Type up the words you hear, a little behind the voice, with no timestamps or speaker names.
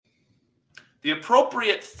The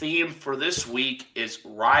appropriate theme for this week is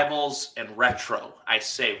rivals and retro. I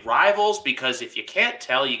say rivals because if you can't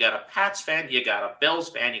tell, you got a Pats fan, you got a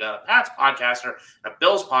Bills fan, you got a Pats podcaster, and a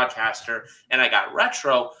Bills podcaster, and I got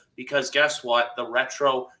retro because guess what? The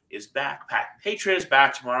retro is back. Patriot is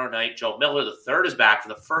back tomorrow night. Joe Miller III is back for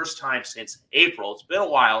the first time since April. It's been a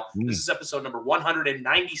while. This is episode number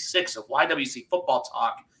 196 of YWC Football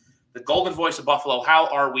Talk. The golden voice of Buffalo. How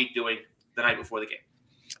are we doing the night before the game?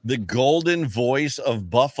 The golden voice of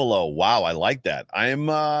Buffalo. Wow, I like that.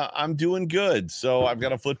 I'm doing good. So I've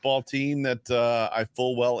got a football team that I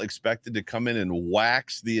full well expected to come in and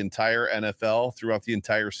wax the entire NFL throughout the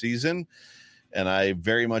entire season. And I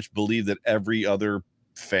very much believe that every other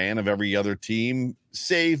fan of every other team,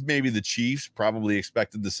 save maybe the Chiefs, probably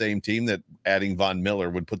expected the same team, that adding Von Miller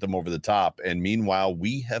would put them over the top. And meanwhile,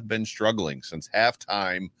 we have been struggling since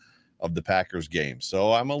halftime of the Packers game.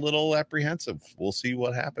 So I'm a little apprehensive. We'll see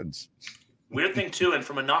what happens. Weird thing too, and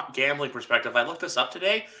from a not gambling perspective, I looked this up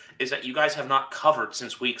today, is that you guys have not covered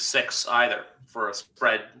since week 6 either for a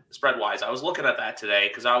spread wise. I was looking at that today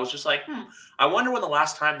because I was just like, I wonder when the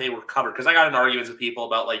last time they were covered. Because I got in arguments with people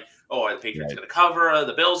about like, oh, are the Patriots going to cover?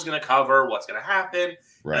 The Bills going to cover? What's going to happen?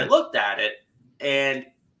 Right. And I looked at it, and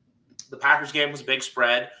the Packers game was a big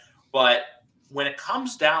spread, but when it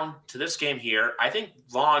comes down to this game here, I think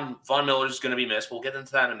Von Miller is going to be missed. We'll get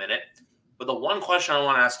into that in a minute. But the one question I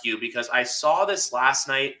want to ask you, because I saw this last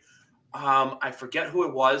night, I forget who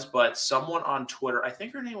it was, but someone on Twitter, I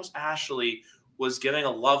think her name was Ashley, was giving a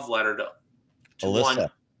love letter to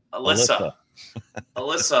Alyssa.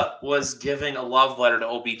 Alyssa was giving a love letter to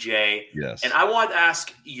OBJ. Yes. And I want to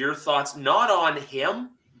ask your thoughts, not on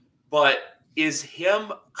him, but is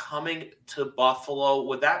him coming to Buffalo,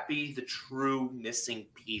 would that be the true missing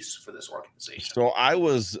piece for this organization? So I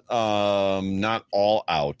was not all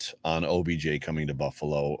out on OBJ coming to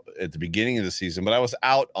Buffalo at the beginning of the season, but I was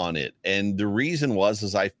out on it. And the reason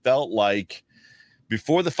was I felt like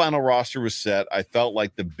before the final roster was set, I felt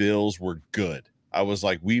like the Bills were good. I was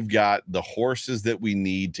like, we've got the horses that we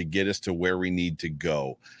need to get us to where we need to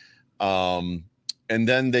go. And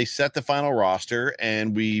then they set the final roster,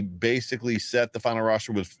 and we basically set the final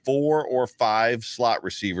roster with 4 or 5 slot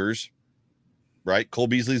receivers, right? Cole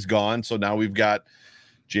Beasley's gone. So now we've got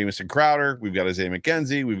Jamison Crowder. We've got Isaiah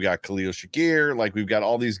McKenzie. We've got Khalil Shakir. Like, we've got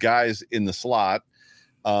all these guys in the slot.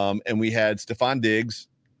 And we had Stephon Diggs,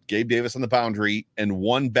 Gabe Davis on the boundary, and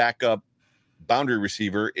one backup boundary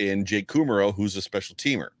receiver in Jake Kumaro, who's a special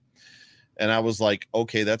teamer. And I was like,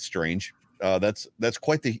 okay, that's strange. That's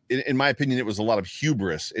quite in my opinion, it was a lot of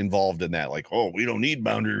hubris involved in that. Like, oh, we don't need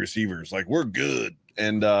boundary receivers. Like, we're good.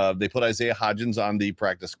 And they put Isaiah Hodgins on the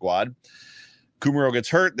practice squad. Kumaro gets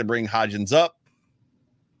hurt. They bring Hodgins up.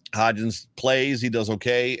 Hodgins plays. He does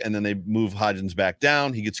okay. And then they move Hodgins back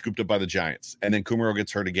down. He gets scooped up by the Giants. And then Kumaro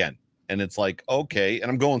gets hurt again. And it's like, okay. And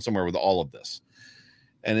I'm going somewhere with all of this.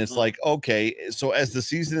 And it's like, okay. So as the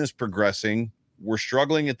season is progressing, we're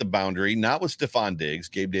struggling at the boundary, not with Stephon Diggs.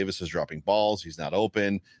 Gabe Davis is dropping balls. He's not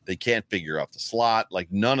open. They can't figure out the slot.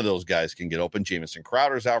 Like, none of those guys can get open. Jamison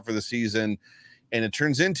Crowder's out for the season. And it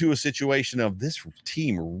turns into a situation of this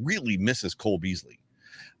team really misses Cole Beasley.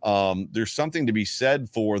 There's something to be said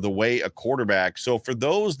for the way a quarterback. So for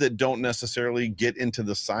those that don't necessarily get into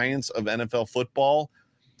the science of NFL football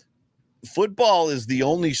is the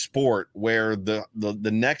only sport where the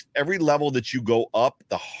next, every level that you go up,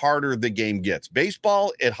 the harder the game gets.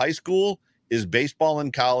 Baseball at high school is baseball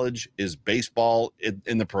in college, is baseball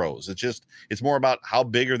in the pros. It's more about how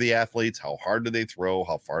big are the athletes, how hard do they throw,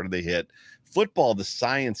 how far do they hit. Football, the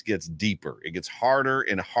science gets deeper. It gets harder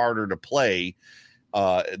and harder to play.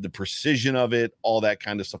 The precision of it, all that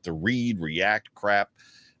kind of stuff, to read, react, crap.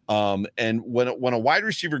 And when a wide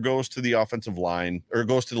receiver goes to the offensive line, or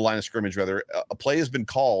goes to the line of scrimmage, rather, a play has been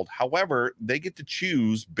called. However, they get to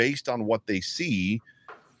choose based on what they see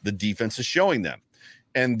the defense is showing them.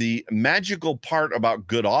 And the magical part about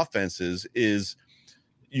good offenses is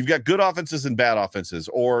you've got good offenses and bad offenses,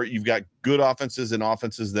 or you've got good offenses and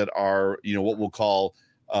offenses that are, what we'll call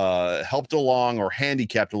helped along or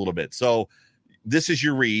handicapped a little bit. So this is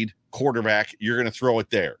your read, quarterback, you're going to throw it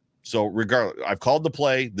there. So regardless, I've called the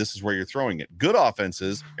play. This is where you're throwing it. Good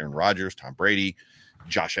offenses, Aaron Rodgers, Tom Brady,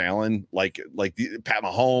 Josh Allen, like Pat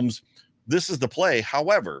Mahomes. This is the play.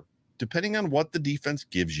 However, depending on what the defense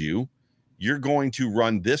gives you, you're going to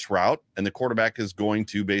run this route, and the quarterback is going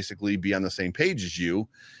to basically be on the same page as you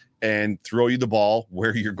and throw you the ball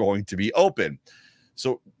where you're going to be open.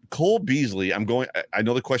 So Cole Beasley, I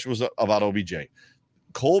know the question was about OBJ.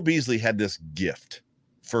 Cole Beasley had this gift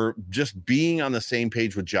for just being on the same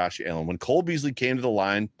page with Josh Allen. When Cole Beasley came to the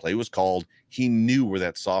line, play was called. He knew where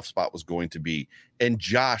that soft spot was going to be. And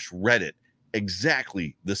Josh read it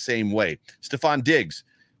exactly the same way. Stephon Diggs,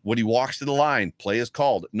 when he walks to the line, play is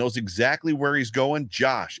called, knows exactly where he's going.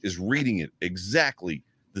 Josh is reading it exactly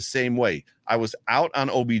the same way. I was out on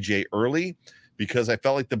OBJ early because I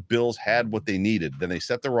felt like the Bills had what they needed. Then they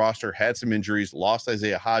set the roster, had some injuries, lost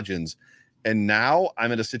Isaiah Hodgins. And now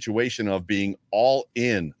I'm in a situation of being all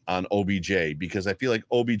in on OBJ because I feel like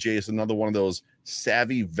OBJ is another one of those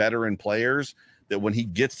savvy veteran players that when he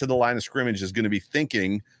gets to the line of scrimmage is going to be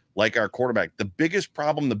thinking like our quarterback. The biggest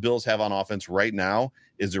problem the Bills have on offense right now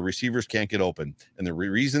is the receivers can't get open. And the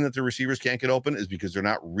reason that the receivers can't get open is because they're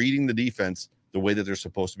not reading the defense the way that they're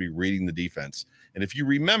supposed to be reading the defense. And if you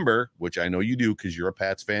remember, which I know you do because you're a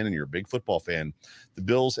Pats fan and you're a big football fan, the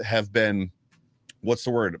Bills have been,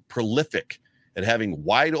 prolific at having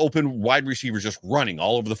wide open wide receivers just running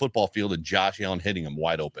all over the football field and Josh Allen hitting them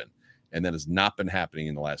wide open. And that has not been happening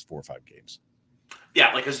in the last 4 or 5 games.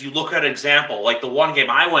 Yeah, like as you look at an example, like the one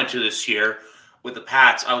game I went to this year with the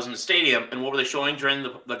Pats, I was in the stadium, and what were they showing during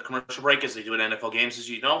the commercial break as they do at NFL games, as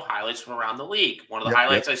you know, highlights from around the league. One of the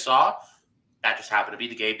highlights I saw, that just happened to be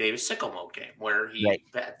the Gabe Davis sickle mode game where he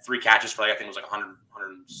had 3 catches for, I think it was like 100,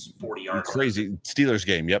 140 yards. Crazy. Steelers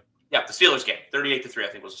game, yep. Yeah, the Steelers game, 38-3, I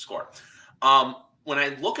think was the score. When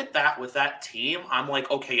I look at that with that team, I'm like,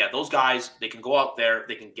 okay, yeah, those guys, they can go out there,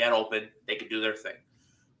 they can get open, they can do their thing.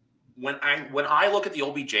 When I look at the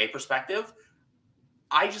OBJ perspective,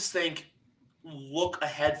 I just think look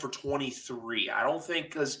ahead for 23. I don't think,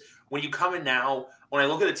 because when you come in now, when I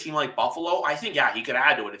look at a team like Buffalo, I think, yeah, he could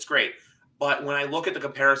add to it. It's great. But when I look at the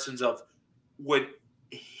comparisons of would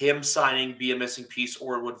him signing be a missing piece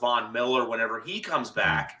or would Von Miller, whenever he comes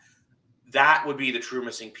back, that would be the true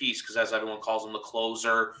missing piece because as everyone calls him the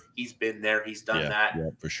closer, he's been there, he's done that. Yeah,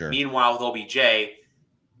 for sure. Meanwhile, with OBJ,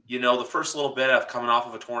 you know, the first little bit of coming off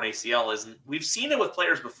of a torn ACL isn't – we've seen it with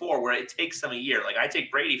players before where it takes them a year. Like I take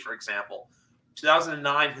Brady, for example.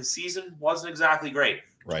 2009, his season wasn't exactly great.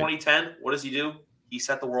 Right. 2010, what does he do? He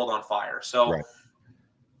set the world on fire. So,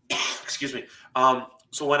 excuse me.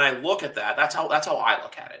 So when I look at that, that's how I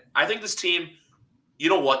look at it. I think this team, you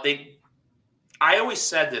know what, I always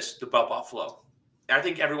said this about Buffalo. I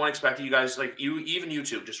think everyone expected you guys, like you, even you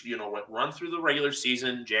two, just, you know what, run through the regular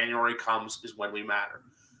season. January comes is when we matter.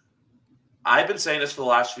 I've been saying this for the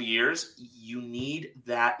last few years. You need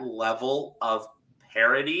that level of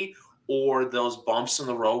parity or those bumps in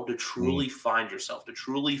the road to truly find yourself, to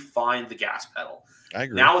truly find the gas pedal. I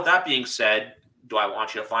agree. Now, with that being said, do I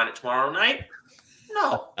want you to find it tomorrow night?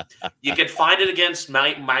 No. You can find it against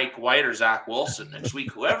Mike White or Zach Wilson next week,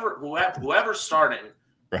 whoever's starting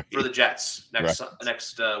for the Jets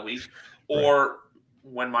next week, or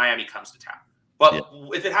when Miami comes to town. But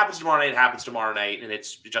if it happens tomorrow night, it happens tomorrow night, and it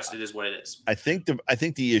is what it is. I think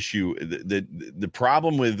the issue, the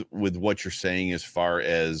problem with what you're saying as far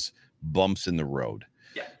as bumps in the road.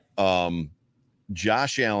 Yeah.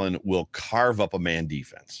 Josh Allen will carve up a man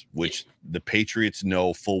defense, which the Patriots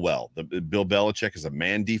know full well. Bill Belichick is a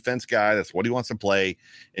man defense guy. That's what he wants to play.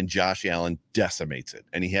 And Josh Allen decimates it.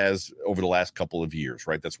 And he has over the last couple of years,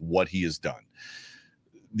 right? That's what he has done.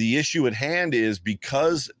 The issue at hand is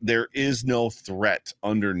because there is no threat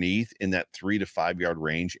underneath in that 3 to 5 yard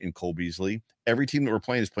range in Cole Beasley. Every team that we're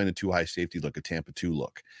playing is playing a 2 high safety look, a Tampa 2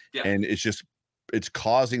 look. Yeah. And it's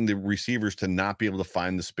causing the receivers to not be able to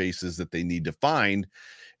find the spaces that they need to find.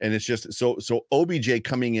 And it's just so OBJ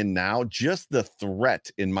coming in now, just the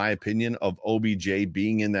threat, in my opinion, of OBJ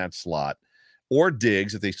being in that slot or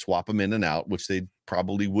Diggs, if they swap him in and out, which they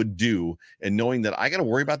probably would do. And knowing that I got to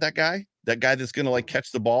worry about that guy that's going to like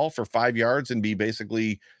catch the ball for 5 yards and be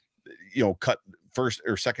basically, you know, cut first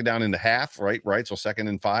or second down into half, right? So 2nd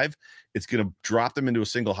and 5, it's going to drop them into a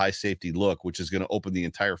single high safety look, which is going to open the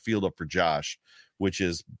entire field up for Josh, which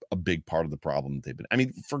is a big part of the problem they've been. I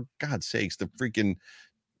mean, for God's sakes,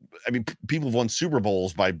 people have won Super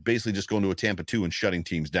Bowls by basically just going to a Tampa 2 and shutting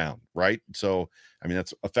teams down, right? So, I mean,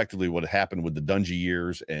 that's effectively what happened with the Dungy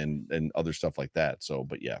years and other stuff like that. So,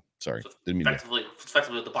 but yeah, sorry.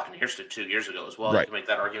 Effectively what the Buccaneers did 2 years ago as well. Right. You can make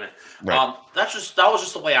that argument. Right. That was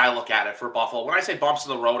just the way I look at it for Buffalo. When I say bumps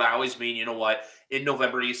in the road, I always mean, you know what, in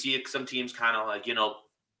November, you see some teams kind of like, you know,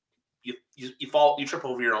 you fall, you trip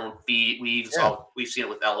over your own feet. We've seen it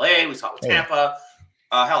with LA. We saw it with Tampa.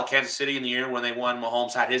 Hell, Kansas City in the year when they won,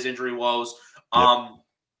 Mahomes had his injury woes.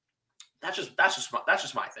 That's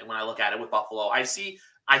just my thing when I look at it with Buffalo. I see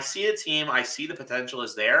a team. I see the potential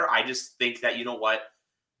is there. I just think that, you know what,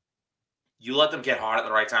 you let them get hot at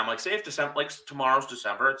the right time. Like say if December, like tomorrow's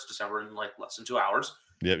December, it's December in like less than 2 hours.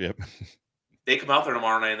 Yep. they come out there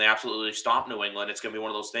tomorrow night and they absolutely stomp New England, it's going to be one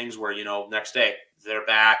of those things where, next day they're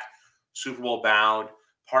back, Super Bowl bound,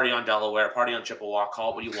 party on Delaware, party on Chippewa,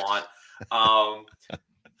 call it what you want.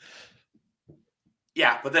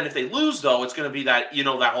 Yeah, but then if they lose, though, it's going to be that,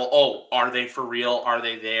 that whole, are they for real? Are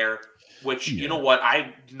they there? Which, you know what,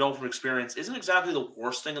 I know from experience isn't exactly the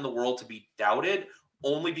worst thing in the world to be doubted,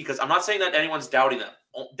 only because I'm not saying that anyone's doubting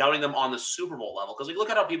them on the Super Bowl level. Because look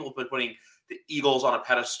at how people have been putting the Eagles on a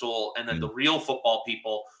pedestal, and then the real football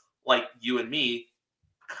people like you and me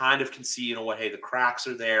kind of can see, hey, the cracks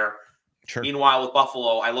are there. Sure. Meanwhile, with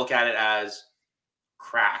Buffalo, I look at it as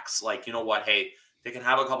cracks. Like, hey, they can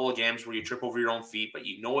have a couple of games where you trip over your own feet, but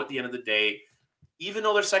at the end of the day, even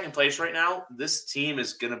though they're second place right now, this team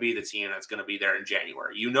is going to be the team that's going to be there in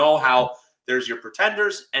January. How there's your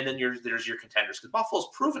pretenders and then there's your contenders, because Buffalo's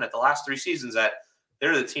proven it the last 3 seasons that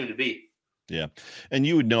they're the team to beat. Yeah. And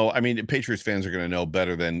you would know, Patriots fans are going to know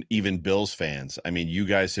better than even Bills fans. You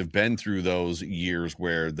guys have been through those years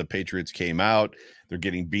where the Patriots came out, they're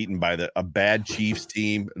getting beaten by a bad Chiefs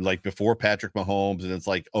team, like before Patrick Mahomes, and it's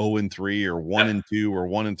like 0-3 or 1-2 or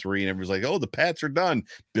 1-3, and everyone's like, oh, the Pats are done.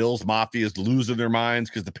 Bills Mafia is losing their minds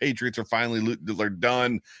because the Patriots are finally they're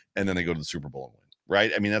done, and then they go to the Super Bowl and win.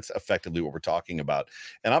 Right? That's effectively what we're talking about.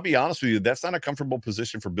 And I'll be honest with you, that's not a comfortable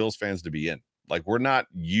position for Bills fans to be in. Like, we're not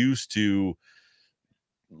used to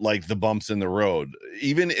like the bumps in the road,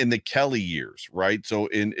 even in the Kelly years, right? So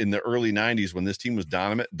in the early 90s, when this team was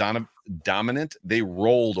dominant, they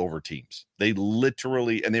rolled over teams. They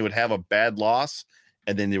literally, and they would have a bad loss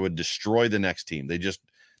and then they would destroy the next team. They just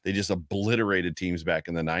obliterated teams back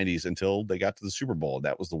in the 90s until they got to the Super Bowl.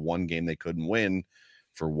 That was the one game they couldn't win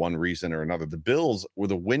for one reason or another. The Bills were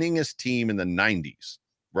the winningest team in the 90s.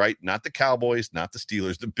 Right? Not the Cowboys, not the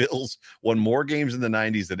Steelers. The Bills won more games in the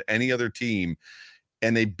 90s than any other team.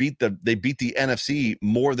 And they beat the NFC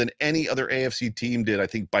more than any other AFC team did, I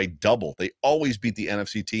think, by double. They always beat the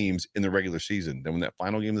NFC teams in the regular season. Then when that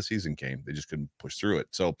final game of the season came, they just couldn't push through it.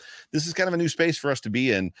 So this is kind of a new space for us to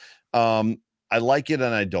be in. I like it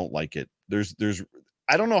and I don't like it.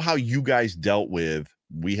 I don't know how you guys dealt with,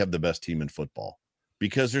 we have the best team in football,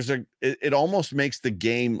 because it almost makes the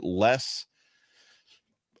game less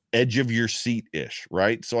edge of your seat ish,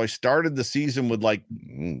 right? So I started the season with like,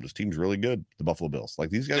 this team's really good. The Buffalo Bills, like,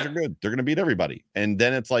 these guys are good. They're going to beat everybody. And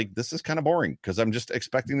then it's like, this is kind of boring because I'm just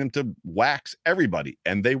expecting them to wax everybody.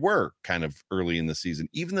 And they were kind of early in the season.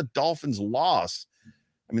 Even the Dolphins loss.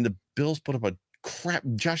 The Bills put up a crap.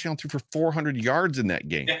 Josh Allen threw for 400 yards in that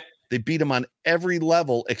game. Yeah. They beat him on every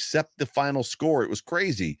level except the final score. It was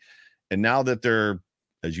crazy. And now that they're,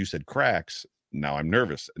 as you said, cracks, now I'm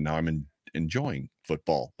nervous. And now I'm enjoying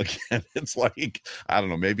football again. It's like, I don't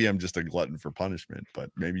know, maybe I'm just a glutton for punishment, but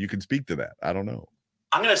maybe you can speak to that. I don't know.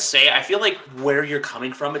 I'm going to say, I feel like where you're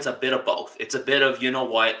coming from, it's a bit of both. It's a bit of,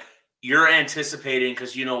 what you're anticipating,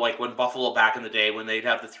 because, like when Buffalo back in the day, when they'd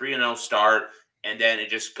have the 3-0 start, and then it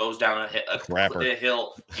just goes down a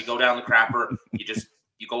hill, you go down the crapper,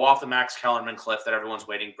 you go off the Max Kellerman cliff that everyone's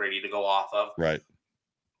waiting Brady to go off of. Right.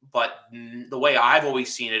 But the way I've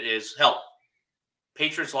always seen it is,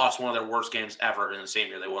 Patriots lost one of their worst games ever in the same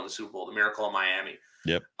year they won the Super Bowl, the Miracle in Miami.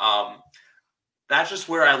 Yep. That's just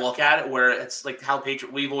where I look at it, where it's like how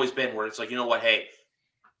we've always been, where it's like, hey,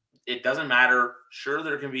 it doesn't matter. Sure,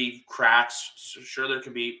 there can be cracks. Sure, there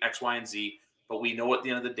can be X, Y, and Z. But we know at the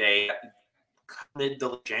end of the day, mid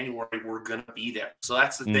to January, we're going to be there. So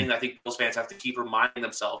that's the thing that I think Bills fans have to keep reminding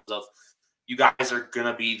themselves of. You guys are going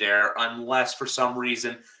to be there unless for some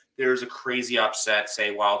reason there's a crazy upset,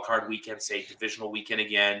 say wild card weekend, say divisional weekend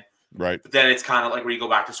again. Right. But then it's kind of like where you go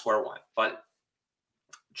back to square one. But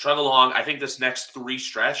chug along. I think this next 3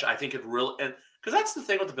 stretch, I think it really, because that's the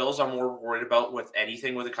thing with the Bills I'm more worried about with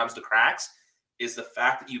anything when it comes to cracks, is the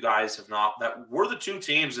fact that you guys have not, that we're the 2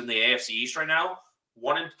 teams in the AFC East right now.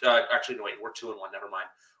 We're 2-1. Never mind.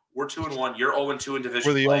 We're 2-1. You're 0-2 in division.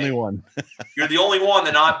 We're the only one. You're the only one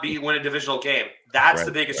to not win a divisional game. That's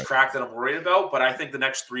the biggest crack that I'm worried about. But I think the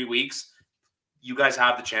next 3 weeks, you guys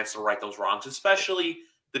have the chance to right those wrongs, especially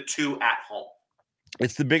the 2 at home.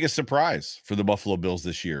 It's the biggest surprise for the Buffalo Bills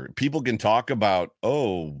this year. People can talk about,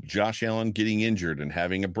 Josh Allen getting injured and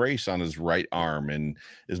having a brace on his right arm. And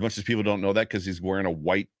as much as people don't know that because he's wearing a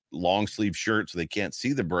white long sleeve shirt so they can't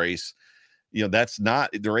see the brace, that's not,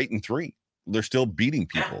 they're 8-3. They're still beating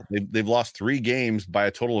people. They've lost 3 games by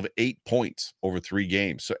a total of 8 points over 3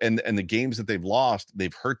 games. So, and the games that they've lost,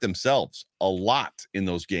 they've hurt themselves a lot in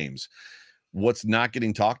those games. What's not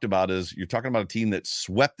getting talked about is you're talking about a team that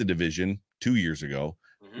swept the division 2 years ago,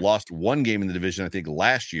 lost 1 game in the division, I think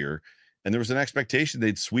last year, And there was an expectation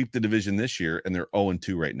they'd sweep the division this year, and they're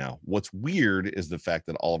 0-2 right now. What's weird is the fact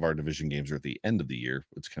that all of our division games are at the end of the year.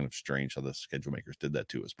 It's kind of strange how the schedule makers did that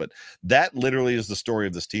to us. But that literally is the story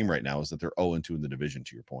of this team right now, is that they're 0-2 in the division,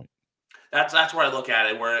 to your point. That's where I look at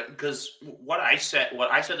it, because what I said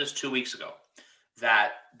this 2 weeks ago,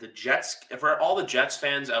 that the Jets, for all the Jets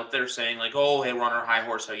fans out there saying like, oh, hey, we're on our high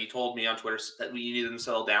horse, how you told me on Twitter that we needed them to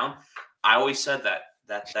settle down. I always said that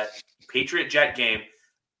Patriot Jet game,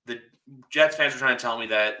 the Jets fans were trying to tell me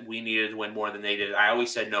that we needed to win more than they did. I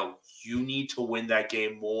always said, no, you need to win that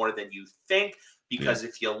game more than you think, because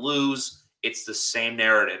if you lose, it's the same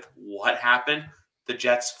narrative. What happened? The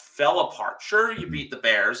Jets fell apart. Sure, you beat the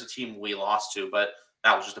Bears, a team we lost to, but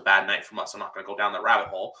that was just a bad night from us. I'm not going to go down that rabbit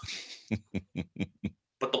hole.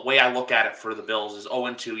 But the way I look at it for the Bills is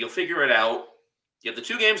 0-2. You'll figure it out. You have the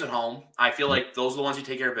 2 games at home. I feel like those are the ones you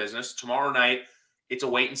take care of business. Tomorrow night, it's a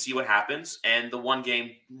wait and see what happens. And the one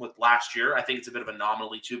game with last year, I think it's a bit of an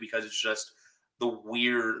anomaly too, because it's just the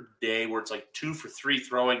weird day where it's like 2 for 3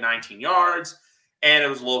 throwing 19 yards, and it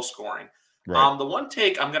was low scoring. Right. The one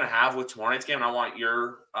take I'm going to have with tomorrow night's game, and I want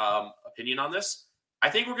your opinion on this, I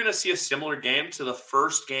think we're going to see a similar game to the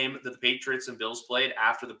first game that the Patriots and Bills played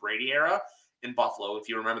after the Brady era in Buffalo. If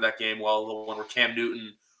you remember that game, well, the one where Cam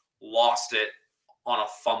Newton lost it on a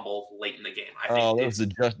fumble late in the game. I think that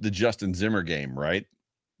was the Justin Zimmer game, right?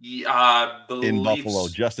 In Buffalo,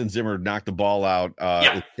 Justin Zimmer knocked the ball out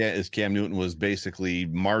as Cam Newton was basically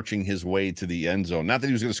marching his way to the end zone. Not that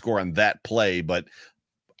he was going to score on that play, but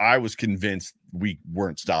I was convinced we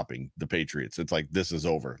weren't stopping the Patriots. It's like, this is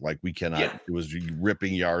over. Like, we cannot. Yeah. It was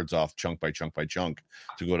ripping yards off chunk by chunk by chunk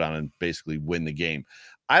to go down and basically win the game.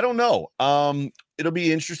 I don't know. It'll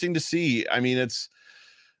be interesting to see. I mean,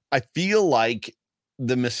 I feel like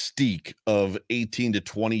the mystique of 18 to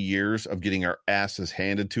 20 years of getting our asses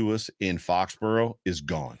handed to us in Foxborough is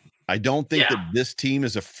gone. I don't think that this team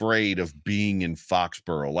is afraid of being in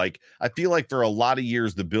Foxborough. Like, I feel like for a lot of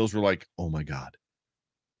years, the Bills were like, oh my God,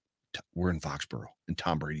 we're in Foxborough and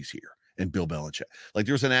Tom Brady's here and Bill Belichick. Like,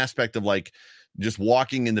 there's an aspect of like just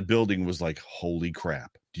walking in the building was like, holy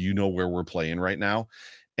crap. Do you know where we're playing right now?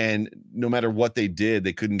 And no matter what they did,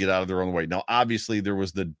 they couldn't get out of their own way. Now, obviously, there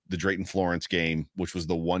was the Drayton Florence game, which was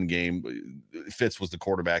the one game. Fitz was the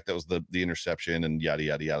quarterback. That was the interception and yada,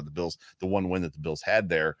 yada, yada. The Bills, the one win that the Bills had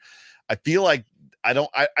there. I feel like I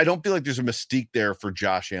don't feel like there's a mystique there for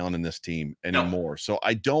Josh Allen in this team anymore. No.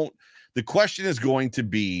 So the question is going to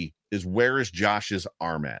be, is where is Josh's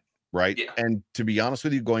arm at? Right. Yeah. And to be honest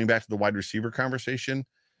with you, going back to the wide receiver conversation,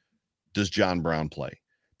 does John Brown play?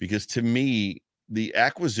 Because to me, the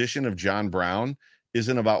acquisition of John Brown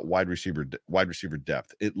isn't about wide receiver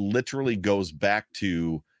depth. It literally goes back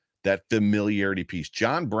to that familiarity piece.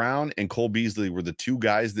 John Brown and Cole Beasley were the 2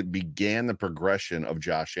 guys that began the progression of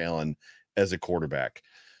Josh Allen as a quarterback.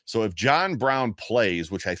 So if John Brown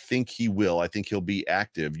plays, which I think he will, I think he'll be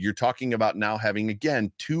active. You're talking about now having,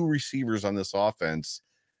 again, 2 receivers on this offense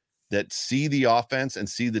that see the offense and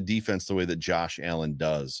see the defense the way that Josh Allen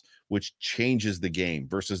does, which changes the game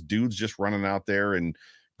versus dudes just running out there and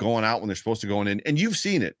going out when they're supposed to go in. And you've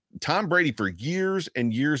seen it. Tom Brady for years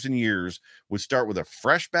and years and years would start with a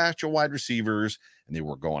fresh batch of wide receivers, and they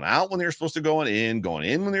were going out when they were supposed to go in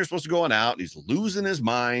when they were supposed to go out, and he's losing his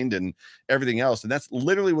mind and everything else. And that's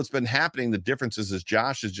literally what's been happening. The difference is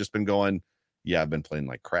Josh has just been going, yeah, I've been playing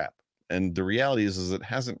like crap. And the reality is it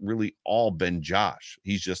hasn't really all been Josh.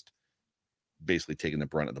 He's just basically taking the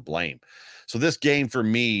brunt of the blame. So this game for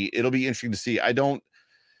me, it'll be interesting to see. I don't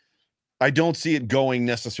see it going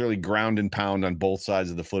necessarily ground and pound on both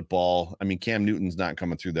sides of the football. I mean, Cam Newton's not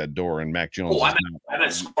coming through that door, and Mac Jones. I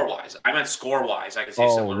meant score-wise. I could see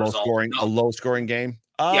similar result. A low-scoring game.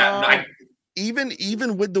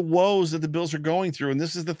 Even with the woes that the Bills are going through, and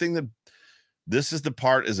this is the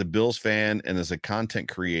part as a Bills fan and as a content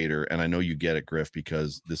creator, and I know you get it, Griff,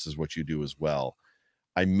 because this is what you do as well.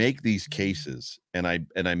 I make these cases and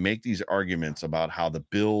I make these arguments about how the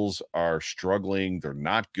Bills are struggling. They're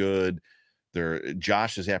not good.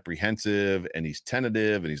 Josh is apprehensive and he's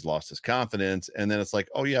tentative and he's lost his confidence. And then it's like,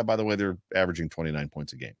 oh yeah, by the way, they're averaging 29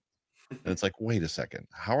 points a game. And it's like, wait a second.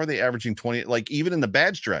 How are they averaging 20? Like, even in the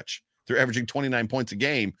bad stretch, they're averaging 29 points a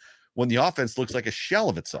game when the offense looks like a shell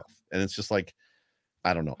of itself. And it's just like,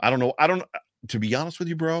 I don't know. To be honest with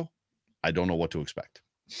you, bro, I don't know what to expect.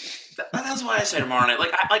 That's why I say tomorrow night.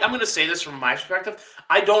 I'm going to say this from my perspective.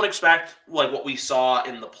 I don't expect like what we saw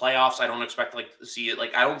in the playoffs. I don't expect to see it.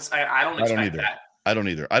 Like I don't expect that. I don't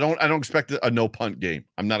either. I don't expect a no punt game.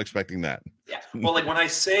 I'm not expecting that. Yeah. Well, like when I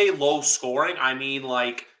say low scoring, I mean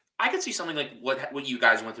like I could see something like what you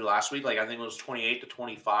guys went through last week. Like I think it was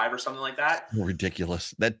 28-25 or something like that.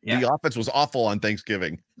 Ridiculous. The offense was awful on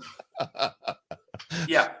Thanksgiving.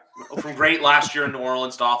 Yeah, from great last year in New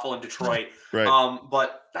Orleans to awful in Detroit. Right.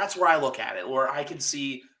 But that's where I look at it, where I can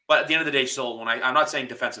see. But at the end of the day, still, when I'm not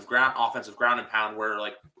saying offensive ground and pound, where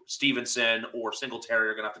like Stevenson or Singletary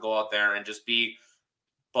are going to have to go out there and just be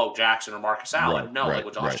Bo Jackson or Marcus Allen. Like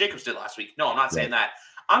what Josh Jacobs did last week. No, I'm not saying that.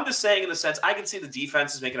 I'm just saying in the sense I can see the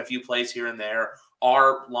defense is making a few plays here and there.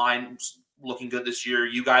 Our line's looking good this year.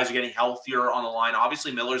 You guys are getting healthier on the line.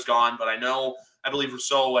 Obviously, Miller's gone, but I believe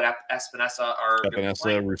Rousseau and Espinosa are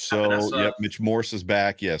Rousseau. Yep. Mitch Morse is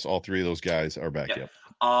back. Yes, all three of those guys are back. Yep.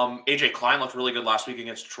 AJ Klein looked really good last week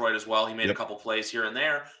against Detroit as well. He made a couple plays here and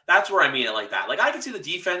there. That's where I mean it like that. Like I can see the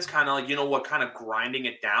defense kind of like, kind of grinding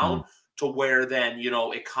it down to where then,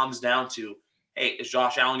 it comes down to, hey, is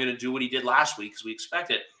Josh Allen going to do what he did last week as we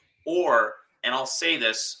expected? Or, and I'll say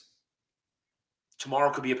this, tomorrow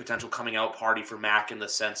could be a potential coming out party for Mac in the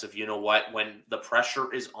sense of, when the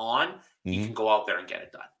pressure is on, you can go out there and get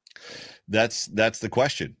it done. That's the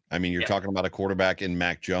question. I mean, you're talking about a quarterback in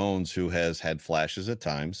Mac Jones who has had flashes at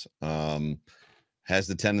times, has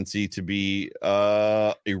the tendency to be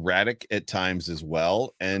erratic at times as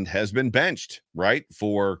well, and has been benched, right,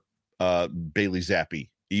 for Bailey Zappi.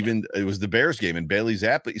 Even it was the Bears game, and Bailey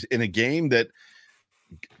Zappi in a game that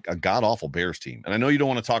a god-awful Bears team. And I know you don't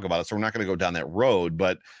want to talk about it, so we're not going to go down that road,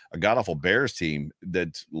 but a god-awful Bears team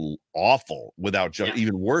that's awful without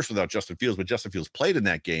even worse without Justin Fields, but Justin Fields played in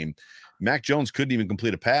that game. Mac Jones couldn't even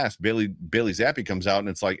complete a pass. Bailey Zappi comes out, and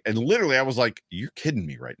it's like, and literally I was like, you're kidding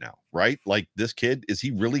me right now, right? Like, this kid, is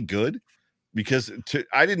he really good? Because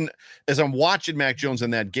as I'm watching Mac Jones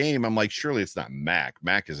in that game, I'm like, surely it's not Mac.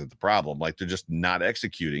 Mac isn't the problem. Like, they're just not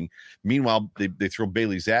executing. Meanwhile, they throw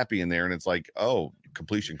Bailey Zappi in there, and it's like, oh,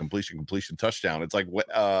 completion, touchdown. It's like,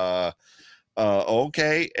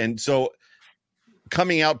 okay. And so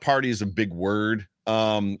coming out party is a big word.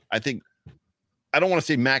 I think, I don't want to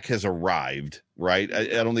say Mac has arrived, right? I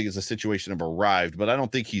don't think it's a situation of arrived, but I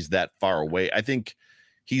don't think he's that far away. I think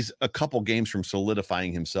he's a couple games from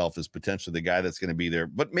solidifying himself as potentially the guy that's going to be there.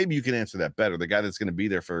 But maybe you can answer that better. The guy that's going to be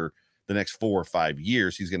there for the next 4 or 5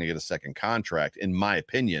 years, he's going to get a second contract, in my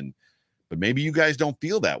opinion. But maybe you guys don't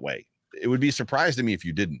feel that way. It would be a surprise to me if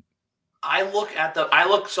you didn't. I look at the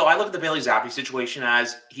Bailey Zappi situation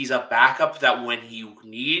as he's a backup that when you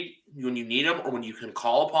need him or when you can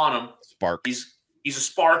call upon him, spark. He's a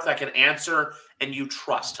spark that can answer and you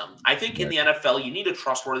trust him. I think in the NFL, you need a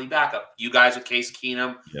trustworthy backup. You guys with Case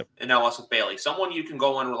Keenum and now us with Bailey. Someone you can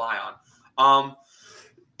go and rely on.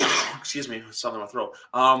 Excuse me, something in my throat.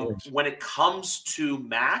 When it comes to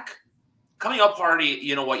Mac, coming out party,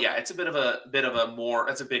 you know what? Yeah, it's a bit of a more,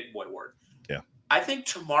 that's a big boy word. Yeah. I think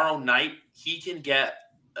tomorrow night he can get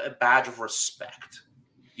a badge of respect.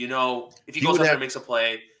 If he goes out there and makes a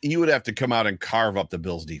play. He would have to come out and carve up the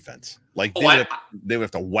Bills defense. Like they would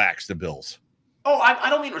have to wax the Bills. Oh, I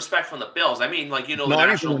don't mean respect from the Bills. I mean, like, I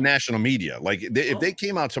mean from the national media. Like if they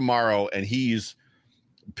came out tomorrow and he's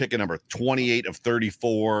picking number 28 of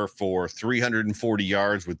 34 for 340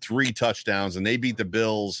 yards with 3 touchdowns and they beat the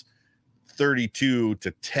Bills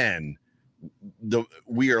 32-10,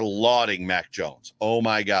 we are lauding Mac Jones. Oh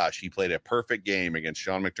my gosh, he played a perfect game against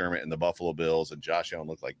Sean McDermott and the Buffalo Bills, and Josh Allen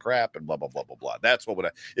looked like crap, and blah blah blah blah blah. That's what would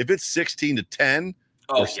if it's 16-10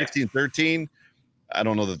 or 16-13. I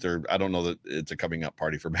don't know that it's a coming up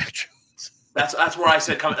party for Mac Jones. That's where I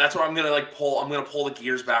said that's where I'm gonna pull the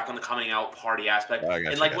gears back on the coming out party aspect.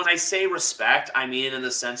 When I say respect, I mean in the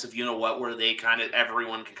sense of where they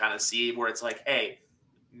everyone can kind of see where it's like, hey,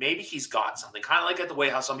 maybe he's got something, kind of like at the way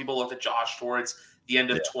how some people looked at Josh towards the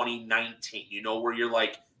end of 2019, where you're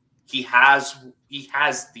like, he has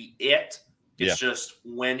the it. It's just,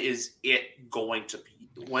 when is it going to be?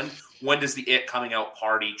 When does the it coming out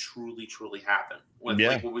party truly happen?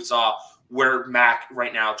 Like what we saw where Mac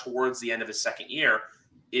right now towards the end of his second year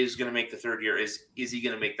is going to make the third year. Is he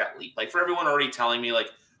going to make that leap? Like, for everyone already telling me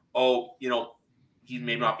like, oh, he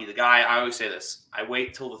may not be the guy. I always say this. I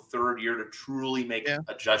wait till the third year to truly make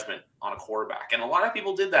a judgment on a quarterback. And a lot of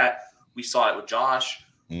people did that. We saw it with Josh.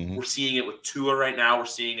 Mm-hmm. We're seeing it with Tua right now. We're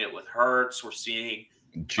seeing it with Hurts. We're seeing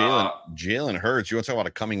Jalen Hurts. You want to talk about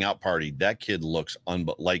a coming out party? That kid looks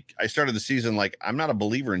like I started the season like I'm not a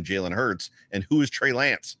believer in Jalen Hurts. And who is Trey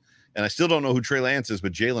Lance? And I still don't know who Trey Lance is,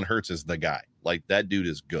 but Jalen Hurts is the guy. Like, that dude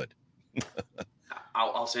is good.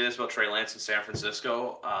 I'll say this about Trey Lance in San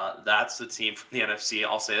Francisco. That's the team from the NFC.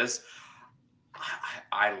 I'll say this.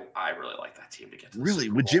 I really like that team to get to the Really?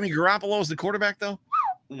 Super Bowl. With Jimmy Garoppolo as the quarterback, though?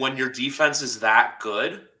 When your defense is that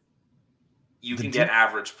good, you can get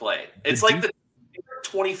average play. It's like the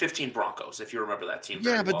 2015 Broncos, if you remember that team.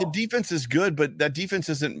 Yeah, but the defense is good, but that defense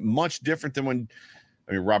isn't much different than when,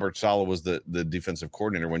 Robert Saleh was the defensive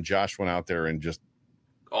coordinator when Josh went out there and just.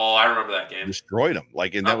 Oh, I remember that game. Destroyed him.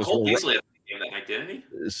 And that was Cole Beasley had a game that night, didn't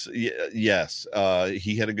he? Yes.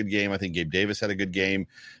 He had a good game. I think Gabe Davis had a good game,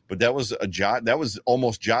 but that was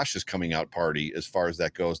almost Josh's coming out party as far as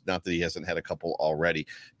that goes. Not that he hasn't had a couple already.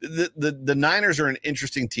 The Niners are an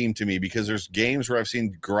interesting team to me because there's games where I've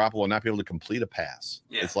seen Garoppolo not be able to complete a pass.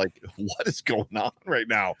 Yeah. It's like, what is going on right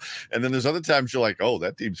now? And then there's other times you're like, oh,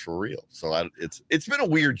 that team's for real. So it's been a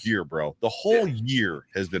weird year, bro. The whole year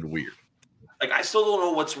has been weird. Like, I still don't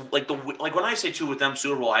know what's like when I say too with them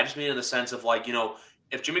Super Bowl, I just mean in the sense of like,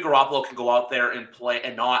 if Jimmy Garoppolo can go out there and play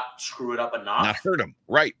and not screw it up enough, not hurt him,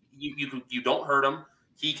 right? You don't hurt him.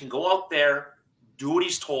 He can go out there, do what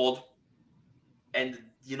he's told, and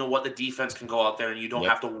you know what, the defense can go out there and you don't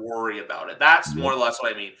have to worry about it. That's more or less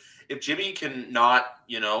what I mean. If Jimmy can not,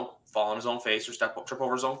 fall on his own face or trip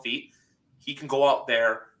over his own feet, he can go out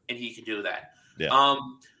there and he can do that. Yeah.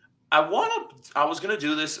 I was going to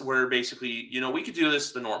do this where basically, we could do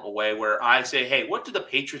this the normal way where I say, hey, what do the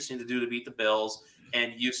Patriots need to do to beat the Bills?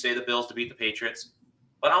 And you say the Bills to beat the Patriots.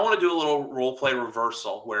 But I want to do a little role play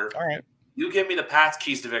reversal where you give me the Pats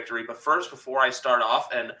keys to victory. But first, before I start off,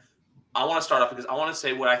 and I want to start off because I want to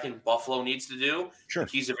say what I think Buffalo needs to do. Sure.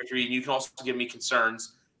 Keys to victory. And you can also give me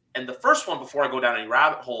concerns. And the first one, before I go down any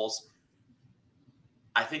rabbit holes,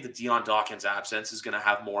 I think the Deion Dawkins absence is going to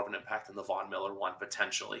have more of an impact than the Von Miller one,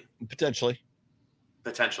 potentially. Potentially.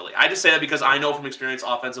 I just say that because I know from experience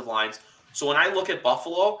offensive lines. So when I look at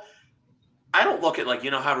Buffalo, I don't look at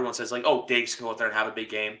how everyone says oh, Diggs can go out there and have a big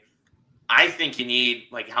game. I think you need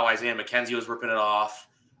how Isaiah McKenzie was ripping it off.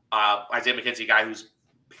 Isaiah McKenzie, a guy who's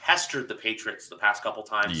pestered the Patriots the past couple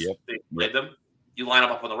times. Yep. They played them. You line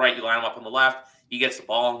him up on the right, you line him up on the left. He gets the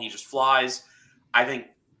ball and he just flies. I think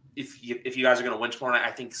if you guys are going to win tomorrow night,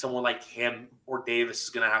 I think someone like him or Davis is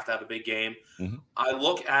going to have a big game. Mm-hmm. I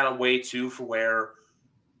look at a way too for where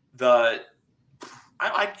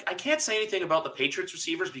I can't say anything about the Patriots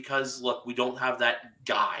receivers because look, we don't have that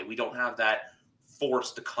guy. We don't have that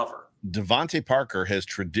force to cover. Devontae Parker has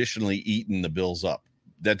traditionally eaten the Bills up.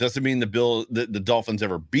 That doesn't mean the Dolphins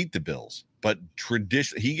ever beat the Bills, but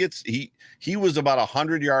he was about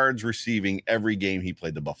 100 yards receiving every game he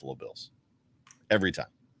played the Buffalo Bills. Every time.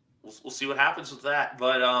 We'll see what happens with that.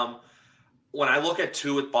 But when I look at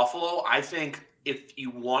with Buffalo, I think if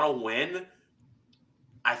you want to win,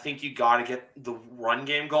 I think you got to get the run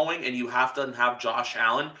game going, and you have to have Josh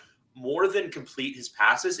Allen more than complete his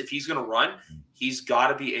passes. If he's going to run, he's got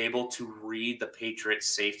to be able to read the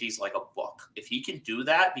Patriots safeties like a book. If he can do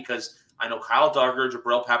that, because I know Kyle Duggar,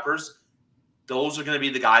 Jabril Peppers, those are going to be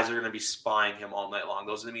the guys that are going to be spying him all night long.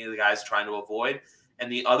 Those are going to be the guys trying to avoid.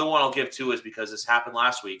 And the other one I'll give to is because this happened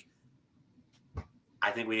last week. I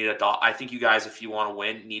think we need I think you guys, if you want to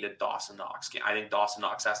win, need a Dawson Knox game. I think Dawson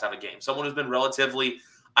Knox has to have a game. Someone who's been relatively,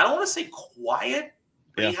 I don't want to say quiet,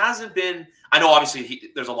 but he hasn't been. I know obviously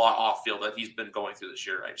there's a lot off field that he's been going through this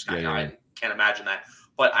year. I just I can't imagine that.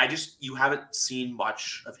 But you haven't seen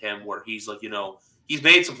much of him where he's he's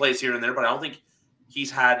made some plays here and there, but I don't think he's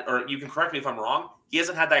had, or you can correct me if I'm wrong, he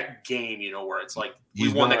hasn't had that game, where it's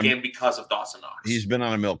we won that game because of Dawson Knox. He's been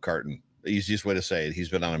on a milk carton. The easiest way to say it. He's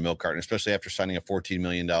been on a milk carton, especially after signing a $14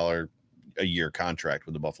 million a year contract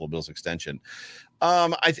with the Buffalo Bills extension.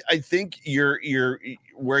 I think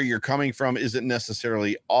where you're coming from isn't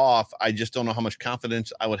necessarily off. I just don't know how much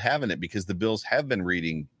confidence I would have in it because the Bills have been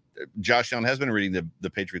reading. Josh Allen has been reading the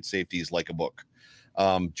Patriots safeties like a book.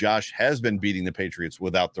 Josh has been beating the Patriots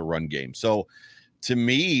without the run game. So to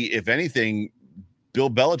me, if anything, Bill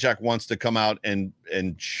Belichick wants to come out and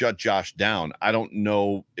shut Josh down. I don't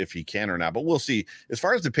know if he can or not, but we'll see. As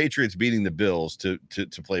far as the Patriots beating the Bills to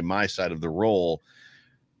play my side of the role,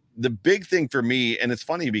 the big thing for me, and it's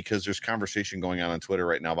funny because there's conversation going on Twitter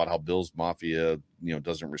right now about how Bills Mafia,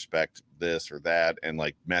 doesn't respect this or that, and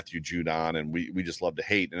like Matthew Judon, and we just love to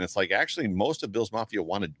hate. And it's actually most of Bills Mafia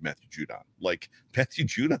wanted Matthew Judon. Matthew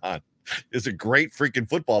Judon is a great freaking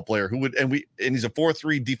football player who would, and he's a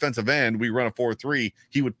 4-3 defensive end. We run a 4-3.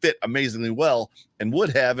 He would fit amazingly well and would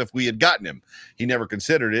have if we had gotten him. He never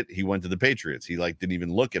considered it. He went to the Patriots. He didn't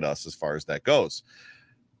even look at us as far as that goes.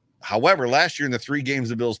 However, last year in the 3 games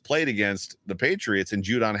the Bills played against the Patriots and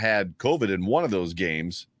Judon had COVID in one of those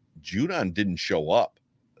games, Judon didn't show up.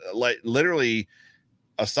 Literally,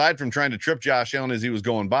 aside from trying to trip Josh Allen as he was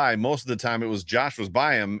going by, most of the time it was Josh was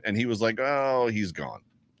by him and he was like, oh, he's gone.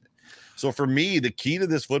 So for me, the key to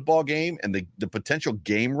this football game and the potential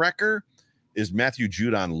game wrecker is Matthew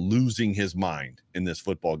Judon losing his mind in this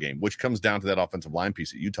football game, which comes down to that offensive line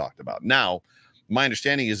piece that you talked about. Now, my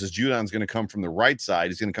understanding is Judon's going to come from the right side.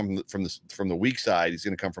 He's going to come from the weak side. He's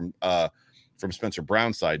going to come from Spencer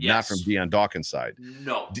Brown's side, not from Deion Dawkins' side.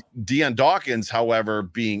 No. Deion Dawkins, however,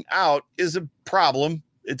 being out is a problem.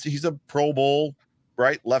 He's a Pro Bowl,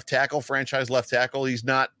 right? Left tackle, franchise left tackle. He's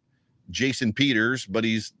not Jason Peters, but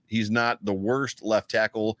he's not the worst left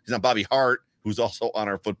tackle. He's not Bobby Hart, who's also on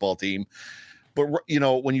our football team. But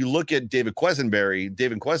when you look at David Quesenberry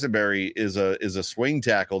is a swing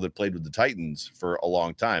tackle that played with the Titans for a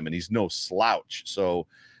long time, and he's no slouch. So,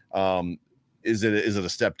 is it a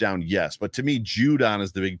step down? Yes, but to me, Judon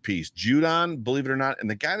is the big piece. Judon, believe it or not, and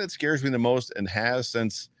the guy that scares me the most, and has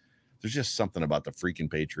since. There's just something about the freaking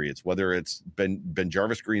Patriots, whether it's Ben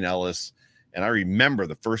Jarvis Green Ellis. And I remember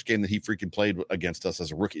the first game that he freaking played against us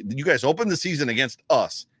as a rookie. You guys opened the season against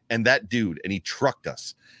us, and that dude, and he trucked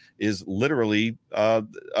us, is literally,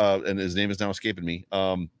 and his name is now escaping me,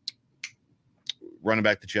 running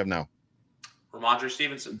back that you have now. Ramondre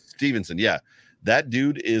Stevenson. Stevenson, yeah. That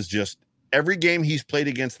dude is just, every game he's played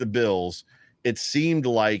against the Bills, it seemed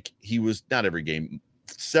like he was, not every game,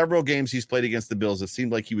 several games he's played against the Bills, it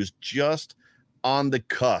seemed like he was just on the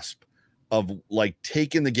cusp of like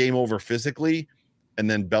taking the game over physically, and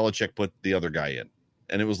then Belichick put the other guy in.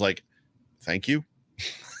 And it was like, thank you.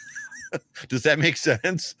 Does that make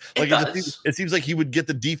sense? Like it seems like he would get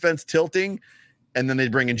the defense tilting, and then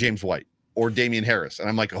they'd bring in James White or Damian Harris. And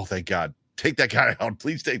I'm like, oh, thank God. Take that guy out.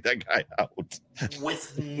 Please take that guy out.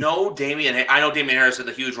 With no Damian, I know Damian Harris had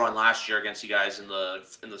a huge run last year against you guys in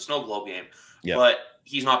the Snow Globe game. Yep. But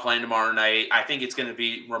he's not playing tomorrow night. I think it's going to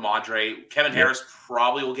be Ramondre. Kevin Harris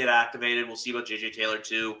probably will get activated. We'll see about JJ Taylor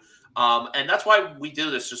too. And that's why we do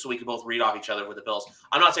this, just so we can both read off each other with the Bills.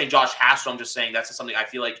 I'm not saying Josh has to. I'm just saying that's something I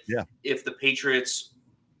feel like if the Patriots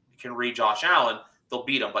can read Josh Allen, they'll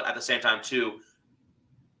beat him. But at the same time, too,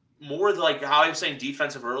 more like how I was saying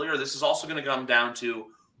defensive earlier, this is also going to come down to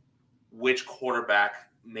which quarterback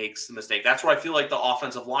makes the mistake. That's where I feel like the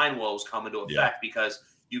offensive line woes come into effect because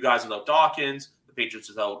you guys without Dawkins, the Patriots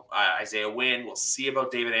without Isaiah Wynn. We'll see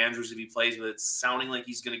about David Andrews if he plays, but it's sounding like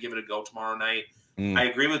he's going to give it a go tomorrow night. I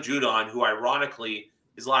agree with Judon, who ironically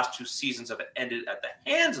his last two seasons have ended at the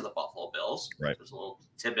hands of the Buffalo Bills. Right. There's a little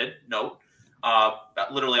tidbit note.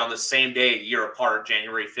 Literally on the same day, a year apart,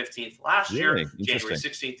 January 15th last year, January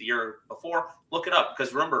 16th the year before. Look it up,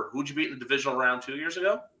 because remember, who'd you beat in the divisional round 2 years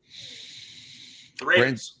ago? The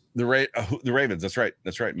Ravens. The Ravens. That's right.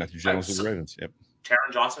 Matthew Jones with the Ravens. Yep.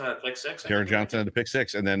 Taron Johnson had a pick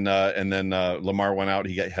six. And then Lamar went out.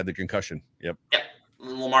 He had the concussion. Yep.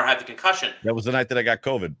 Lamar had the concussion. That was the night that I got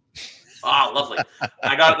COVID. Ah, lovely.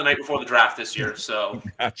 I got it the night before the draft this year. So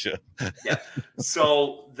gotcha. Yeah.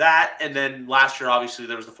 So that, and then last year, obviously,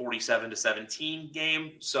 there was the 47-17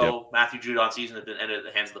 game. So Matthew Judon's season had been ended at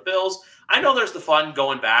the hands of the Bills. I know there's the fun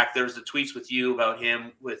going back. There's the tweets with you about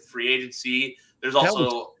him with free agency. There's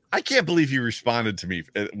also. I can't believe you responded to me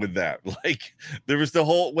with that. Like there was the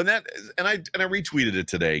whole and I retweeted it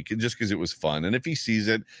today just because it was fun. And if he sees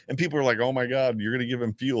it and people are like, "Oh my God, you're going to give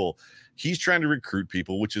him fuel," he's trying to recruit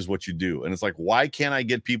people, which is what you do. And it's like, why can't I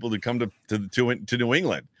get people to come to New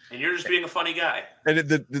England? And you're just being a funny guy. And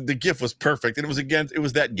the GIF was perfect. And it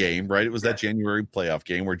was that game, right? It was that January playoff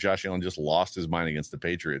game where Josh Allen just lost his mind against the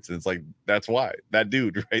Patriots. And it's like, that's why. That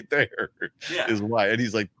dude right there is why. And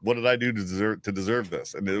he's like, what did I do to deserve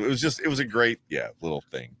this? And it was a great, little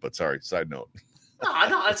thing. But sorry, side note.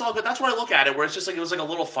 No, it's all good. That's where I look at it, where it's just like, it was like a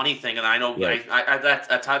little funny thing. And I know at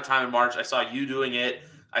that time in March, I saw you doing it.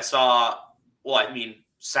 I saw,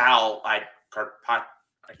 Sal,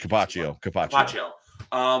 Capaccio.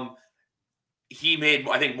 He made,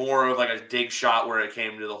 I think, more of like a dig shot where it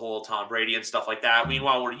came to the whole Tom Brady and stuff like that.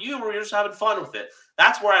 Meanwhile, where you're just having fun with it.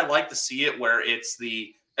 That's where I like to see it, where it's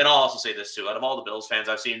and I'll also say this too, out of all the Bills fans,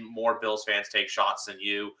 I've seen more Bills fans take shots than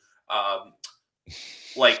you.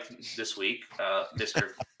 Like this week,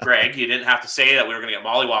 Mr. Greg, you didn't have to say that we were going to get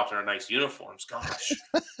mollywopped in our nice uniforms. Gosh.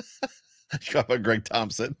 You got about Greg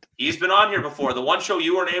Thompson. He's been on here before. The one show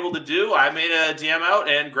you weren't able to do, I made a DM out,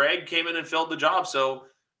 and Greg came in and filled the job. So,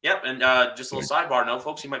 and just a little sidebar. No,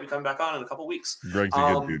 folks, he might be coming back on in a couple weeks. Greg's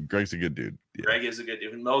a good dude. Greg's a good dude. Yeah. Greg is a good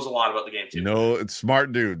dude. He knows a lot about the game, too. It's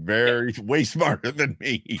smart dude. Way smarter than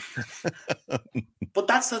me. But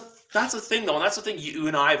that's the thing, though. And that's the thing you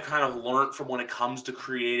and I have kind of learned from when it comes to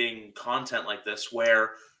creating content like this,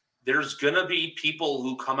 where there's going to be people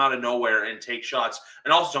who come out of nowhere and take shots.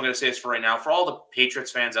 And also, I'm going to say this for right now, for all the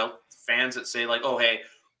Patriots fans that say like, oh, hey,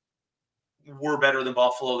 we're better than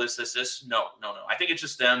Buffalo, this. No. I think it's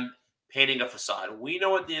just them painting a facade. We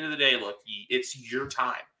know at the end of the day, look, it's your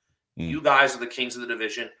time. You guys are the kings of the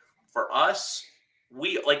division. For us,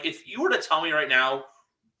 if you were to tell me right now,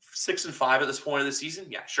 6-5 at this point of the season.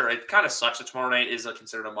 Yeah, sure. It kind of sucks that tomorrow night is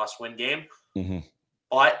considered a must-win game. Mm-hmm.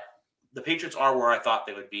 But the Patriots are where I thought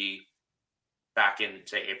they would be back in,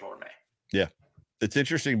 say, April or May. Yeah. It's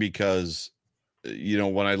interesting because,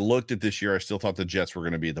 when I looked at this year, I still thought the Jets were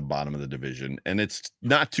going to be at the bottom of the division. And it's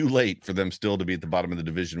not too late for them still to be at the bottom of the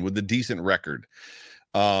division with a decent record.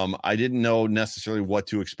 I didn't know necessarily what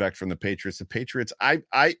to expect from the Patriots. The Patriots, I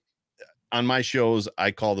on my shows,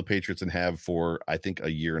 I call the Patriots and have for, I think,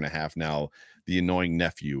 a year and a half now, the annoying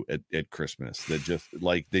nephew at Christmas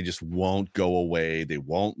that they just won't go away. They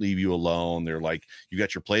won't leave you alone. They're like, you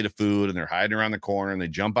got your plate of food and they're hiding around the corner and they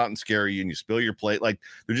jump out and scare you and you spill your plate. Like,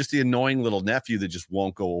 they're just the annoying little nephew that just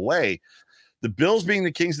won't go away. The Bills being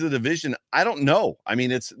the kings of the division, I don't know. I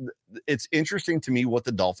mean, it's interesting to me what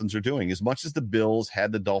the Dolphins are doing. As much as the Bills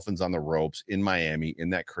had the Dolphins on the ropes in Miami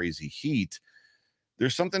in that crazy heat,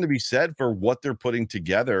 there's something to be said for what they're putting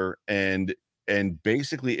together. And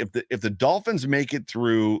basically, if the Dolphins make it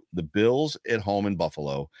through the Bills at home in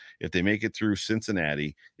Buffalo, if they make it through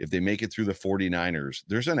Cincinnati, if they make it through the 49ers,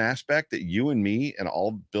 there's an aspect that you and me and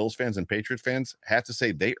all Bills fans and Patriots fans have to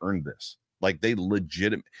say they earned this. Like, they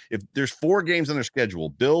legitimate. If there's 4 games on their schedule,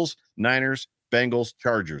 Bills, Niners, Bengals,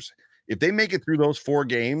 Chargers, if they make it through those 4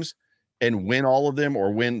 games and win all of them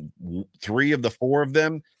or win 3 of the 4 of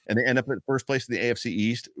them and they end up at first place in the AFC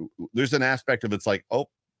East, there's an aspect of it's like, oh,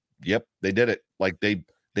 yep, they did it. Like, they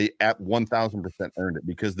at 1,000% earned it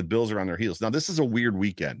because the Bills are on their heels. Now, this is a weird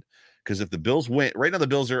weekend because if the Bills win, right now the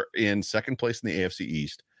Bills are in second place in the AFC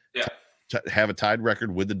East, have a tied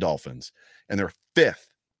record with the Dolphins, and they're 5th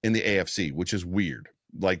in the AFC, which is weird.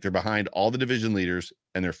 Like, they're behind all the division leaders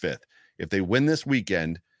and they're 5th. If they win this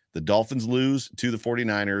weekend, the Dolphins lose to the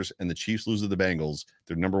 49ers and the Chiefs lose to the Bengals.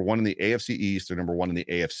 They're number 1 in the AFC East. They're number 1 in the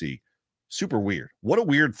AFC. Super weird. What a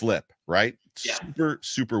weird flip, right? Yeah. Super,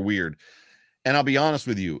 super weird. And I'll be honest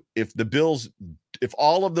with you, if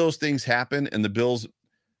all of those things happen and the Bills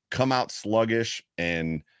come out sluggish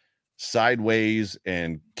and sideways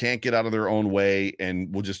and can't get out of their own way,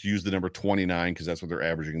 and we'll just use the number 29 because that's what they're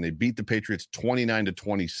averaging, and they beat the Patriots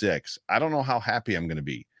 29-26, I don't know how happy I'm going to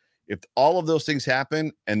be. If all of those things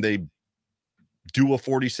happen and they do a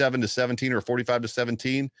 47-17 or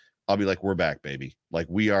 45-17, I'll be like, we're back, baby. Like,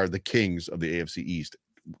 we are the kings of the AFC East,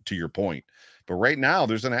 to your point. But right now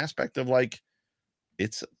there's an aspect of like,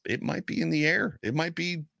 it might be in the air. It might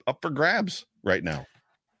be up for grabs right now.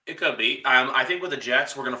 It could be. I think with the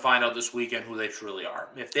Jets, we're going to find out this weekend who they truly are.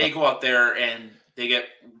 If they go out there and they get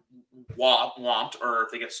whomped or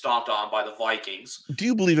if they get stomped on by the Vikings. Do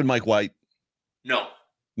you believe in Mike White? No.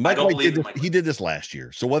 Mike White did this last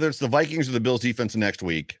year. So whether it's the Vikings or the Bills defense next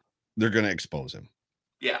week, they're going to expose him.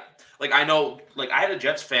 Yeah. Like, I know, like, I had a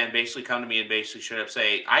Jets fan basically come to me and basically straight up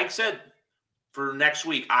say, I said for next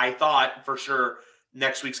week, I thought for sure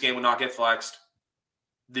next week's game would not get flexed.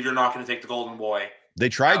 That you're not going to take the Golden Boy. They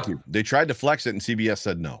tried to. They tried to flex it, and CBS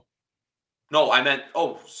said no. No, I meant,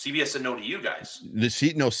 CBS said no to you guys.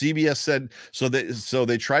 CBS said so.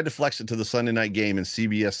 They tried to flex it to the Sunday night game, and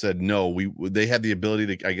CBS said no. They had the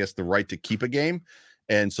ability to, I guess, the right to keep a game,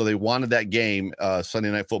 and so they wanted that game. Sunday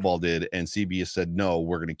Night Football did, and CBS said no.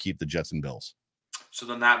 We're going to keep the Jets and Bills. So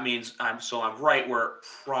then that means I'm right. We're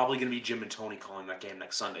probably going to be Jim and Tony calling that game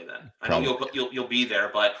next Sunday. Then I know you'll be there,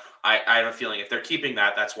 but I have a feeling if they're keeping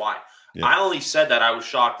that, that's why. Yeah. I only said that I was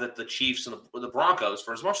shocked that the Chiefs and the Broncos,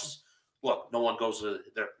 for as much as, look, no one goes to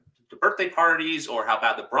their birthday parties or how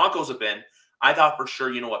bad the Broncos have been, I thought for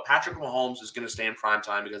sure, you know what, Patrick Mahomes is going to stay in prime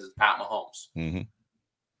time because it's Pat Mahomes. Mm-hmm.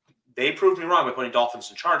 They proved me wrong by putting Dolphins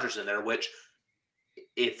and Chargers in there, which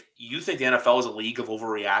if you think the NFL is a league of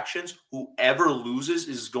overreactions, whoever loses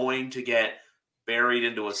is going to get buried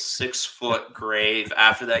into a 6-foot grave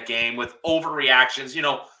after that game with overreactions,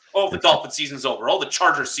 the Dolphin season's over. The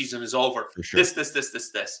Chargers season is over. For sure.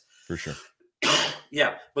 This. For sure.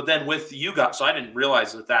 Yeah. But then with you guys, so I didn't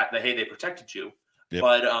realize that hey, they protected you. Yep.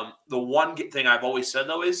 But the one thing I've always said,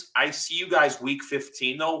 though, is I see you guys week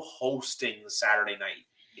 15, though, hosting the Saturday night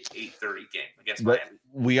 8:30 game against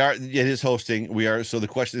Miami. It is hosting. We are. So the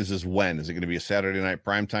question is when? Is it going to be a Saturday night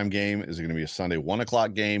primetime game? Is it going to be a Sunday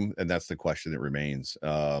 1:00 game? And that's the question that remains.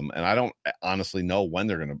 And I don't honestly know when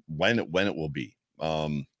it will be.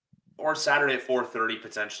 Or Saturday at 4:30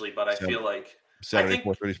 potentially, but I feel like Saturday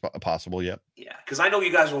 4:30 is possible. Yep. Yeah, because I know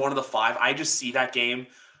you guys are one of the 5. I just see that game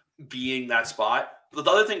being that spot. But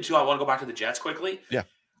the other thing too, I want to go back to the Jets quickly. Yeah.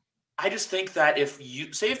 I just think that if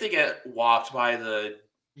they get whopped by the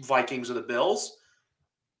Vikings or the Bills,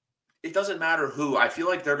 it doesn't matter who. I feel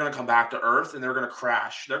like they're going to come back to earth and they're going to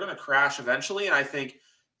crash. They're going to crash eventually, and I think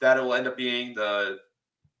that it will end up being the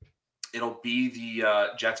it'll be the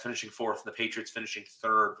Jets finishing fourth and the Patriots finishing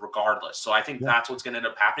third regardless. So I think that's what's going to end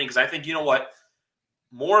up happening because I think, you know what,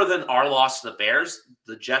 more than our loss to the Bears,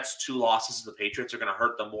 the Jets' 2 losses to the Patriots are going to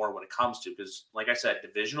hurt them more when it comes to, because like I said,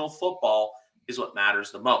 divisional football is what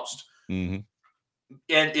matters the most. Mm-hmm.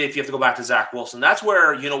 And if you have to go back to Zach Wilson, that's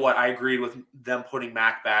where, you know what, I agreed with them putting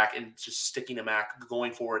Mac back and just sticking to Mac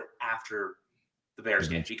going forward after the Bears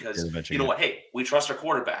game because, you know what, hey, we trust our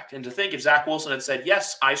quarterback. And to think if Zach Wilson had said,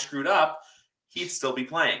 yes, I screwed up, he'd still be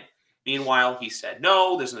playing. Meanwhile, he said,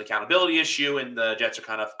 no, there's an accountability issue, and the Jets are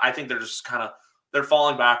kind of, I think they're just kind of, they're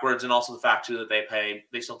falling backwards, and also the fact too that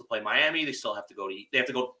they still have to play Miami. They still have to go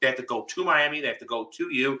to Miami. They have to go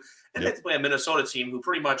to you, and they have to play a Minnesota team who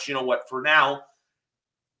pretty much, you know what, for now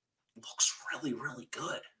looks really, really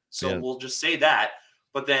good. So we'll just say that.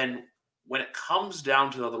 But then when it comes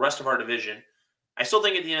down to the rest of our division, I still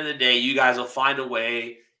think at the end of the day, you guys will find a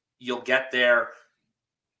way. You'll get there.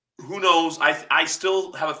 Who knows? I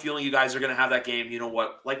still have a feeling you guys are going to have that game. You know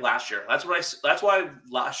what? Like last year. That's why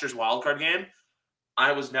last year's wild card game,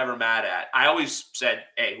 I was never mad at. I always said,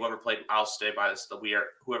 hey, whoever played, I'll stay by this.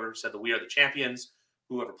 Whoever said we are the champions,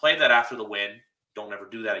 whoever played that after the win, don't ever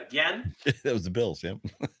do that again. That was the Bills,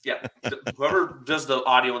 yeah. Whoever does the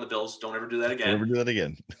audio on the Bills, don't ever do that again. Never do that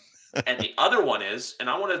again. And the other one is, and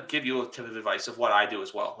I want to give you a tip of advice of what I do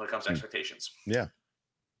as well when it comes to expectations. Yeah.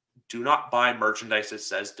 Do not buy merchandise that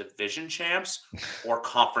says division champs or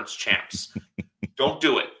conference champs. Don't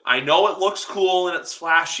do it. I know it looks cool and it's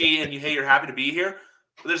flashy and you're happy to be here,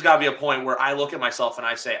 but there's got to be a point where I look at myself and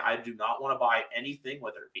I say, I do not want to buy anything,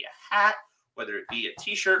 whether it be a hat, whether it be a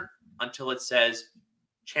t-shirt, until it says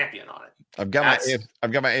champion on it. I've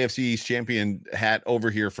got my AFC East champion hat over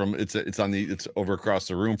here from it's over across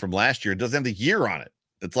the room from last year. It doesn't have the year on it.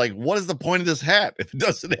 It's like, what is the point of this hat? If it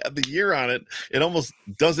doesn't have the year on it, it almost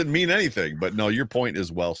doesn't mean anything. But no, your point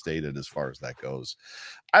is well stated as far as that goes.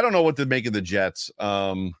 I don't know what to make of the Jets.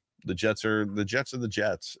 The Jets are the Jets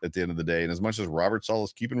at the end of the day. And as much as Robert Saleh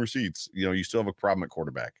is keeping receipts, you still have a problem at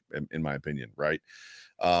quarterback, in my opinion, right?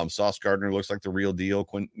 Sauce Gardner looks like the real deal.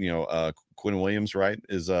 Quinn Williams, right,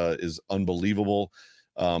 is unbelievable.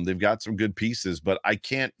 They've got some good pieces, but I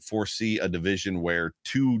can't foresee a division where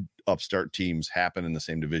 2 upstart teams happen in the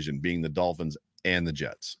same division, being the Dolphins and the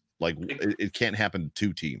Jets. Like it can't happen to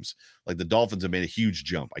 2 teams. Like the Dolphins have made a huge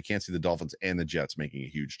jump. I can't see the Dolphins and the Jets making a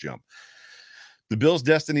huge jump. The Bills'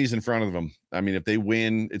 destiny is in front of them. I mean, if they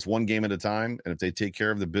win, it's one game at a time. And if they take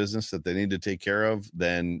care of the business that they need to take care of,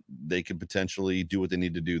 then they could potentially do what they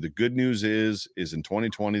need to do. The good news is in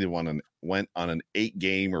 2020, they went on an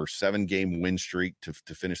 8-game or 7-game win streak to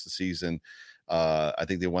finish the season. I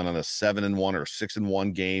think they went on a 7-1 or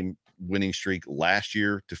 6-1 game winning streak last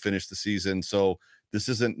year to finish the season. So this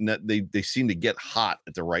isn't, they seem to get hot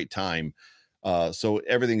at the right time. So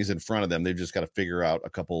everything is in front of them. They've just got to figure out a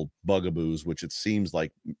couple bugaboos, which it seems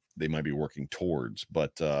like they might be working towards.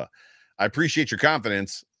 But I appreciate your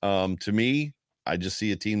confidence. To me, I just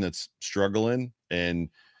see a team that's struggling, and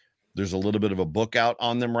there's a little bit of a book out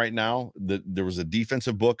on them right now. There was a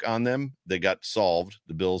defensive book on them. They got solved.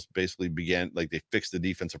 The Bills basically they fixed the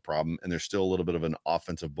defensive problem, and there's still a little bit of an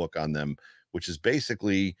offensive book on them, which is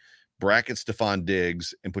basically bracket Stephon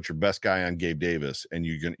Diggs and put your best guy on Gabe Davis, and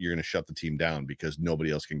you're going to shut the team down because nobody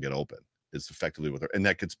else can get open. It's effectively what and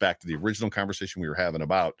that gets back to the original conversation we were having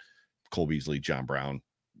about Cole Beasley, John Brown,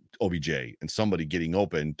 OBJ, and somebody getting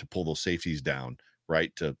open to pull those safeties down,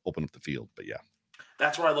 right, to open up the field. But yeah.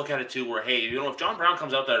 That's where I look at it too, where, hey, if John Brown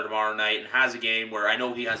comes out there tomorrow night and has a game where I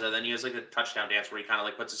know he has like a touchdown dance where he kind of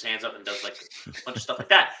like puts his hands up and does like a bunch of stuff like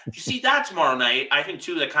that. If you see that tomorrow night, I think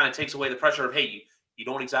too, that kind of takes away the pressure of, hey, you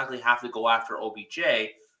don't exactly have to go after OBJ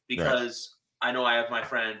because right. I know I have my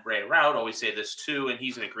friend Ray Rout always say this too, and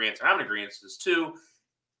he's in agreement. I'm in agreement to this too,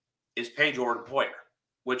 is pay Jordan Poyer,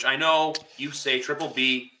 which I know you say Triple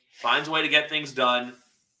B finds a way to get things done,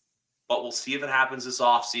 but we'll see if it happens this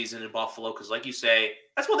offseason in Buffalo because like you say,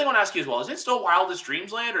 that's one thing I want to ask you as well. Is it still wildest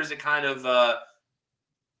dreams land, or is it kind of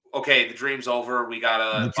okay, the dream's over. We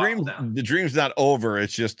gotta the dream's not over.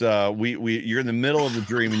 It's just you're in the middle of the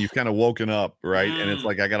dream and you've kind of woken up, right? And it's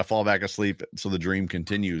like I gotta fall back asleep so the dream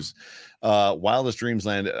continues. Wildest dreams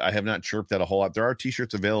land. I have not chirped that a whole lot. There are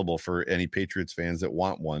t-shirts available for any Patriots fans that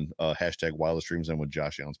want one. Hashtag Wildest Dreams Land with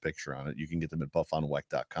Josh Allen's picture on it. You can get them at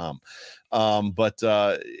buffonweck.com. But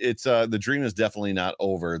it's the dream is definitely not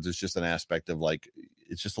over. There's just an aspect of like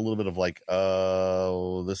it's just a little bit of like,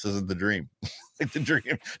 this isn't the dream. Like the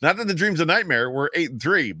dream, not that the dream's a nightmare. We're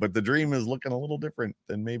 8-3, but the dream is looking a little different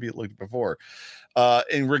than maybe it looked before.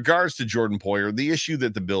 In regards to Jordan Poyer, the issue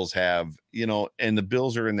that the Bills have, and the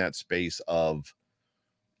Bills are in that space of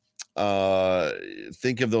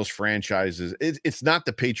think of those franchises. It's not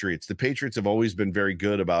the Patriots. The Patriots have always been very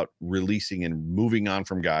good about releasing and moving on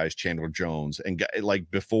from guys, Chandler Jones, and like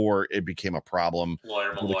before it became a problem.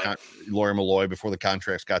 Lawyer Malloy, before the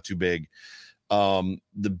contracts got too big.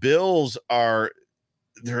 The Bills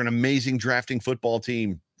they're an amazing drafting football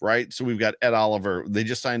team, right? So we've got Ed Oliver. They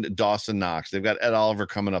just signed Dawson Knox. They've got Ed Oliver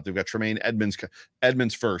coming up. They've got Tremaine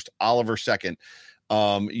Edmonds first, Oliver second.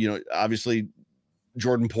 Obviously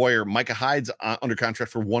Jordan Poyer, Micah Hyde's under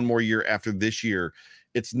contract for one more year after this year.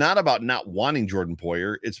 It's not about not wanting Jordan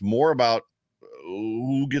Poyer. It's more about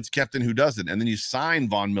who gets kept and who doesn't. And then you sign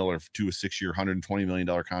Von Miller to a 6-year, $120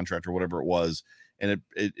 million contract or whatever it was. And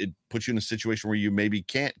it puts you in a situation where you maybe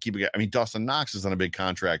can't keep a guy. I mean, Dawson Knox is on a big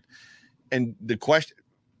contract. And the question,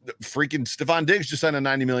 freaking Stephon Diggs just signed a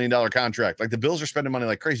 $90 million contract. Like, the Bills are spending money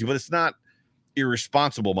like crazy, but it's not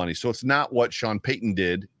irresponsible money. So it's not what Sean Payton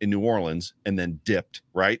did in New Orleans and then dipped,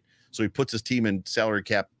 right? So he puts his team in salary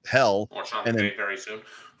cap hell. Or Sean McVay very soon.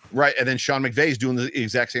 Right. And then Sean McVay is doing the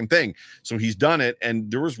exact same thing. So he's done it.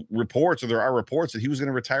 And there are reports that he was going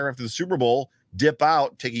to retire after the Super Bowl, dip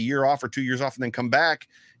out, take a year off or 2 years off, and then come back.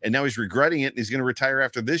 And now he's regretting it. And he's going to retire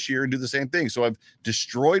after this year and do the same thing. So I've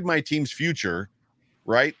destroyed my team's future,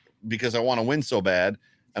 right? Because I want to win so bad.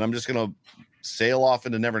 And I'm just going to sail off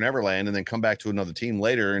into Never Never Land and then come back to another team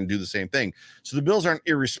later and do the same thing. So the Bills aren't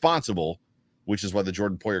irresponsible, which is why the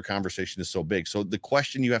Jordan Poyer conversation is so big. So the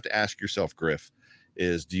question you have to ask yourself, Griff,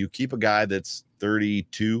 is do you keep a guy that's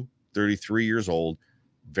 32, 33 years old,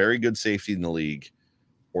 very good safety in the league,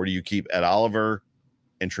 or do you keep Ed Oliver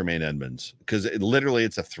and Tremaine Edmonds? Because it's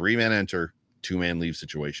a 3-man enter, 2-man leave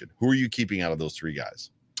situation. Who are you keeping out of those 3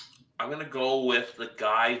 guys? I'm going to go with the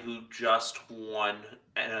guy who just won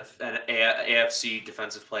an AFC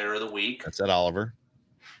Defensive Player of the Week. That's Ed Oliver.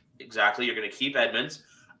 Exactly. You're going to keep Edmonds.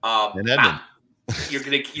 And Edmonds. You're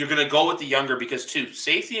gonna go with the younger because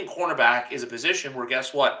safety and cornerback is a position where,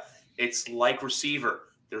 guess what? It's like receiver.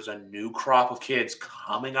 There's a new crop of kids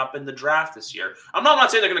coming up in the draft this year. I'm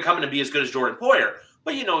not saying they're going to come in and be as good as Jordan Poyer,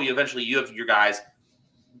 but you have your guys.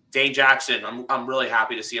 Dane Jackson, I'm really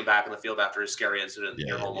happy to see him back in the field after his scary incident in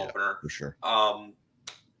your home opener. For sure.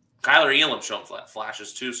 Kyler Elam's shown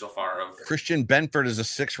flashes too so far. Christian Benford is a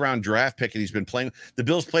 6th-round draft pick, and he's been playing. The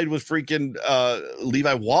Bills played with freaking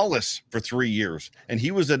Levi Wallace for 3 years, and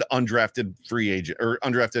he was an undrafted free agent or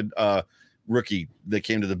undrafted rookie that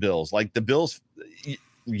came to the Bills. Like, the Bills,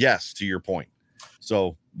 yes, to your point.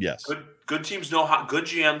 So yes, good teams good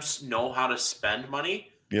GMs know how to spend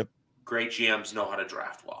money. Yep. Great GMs know how to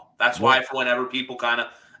draft well. That's why whenever people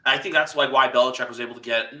I think that's like why Belichick was able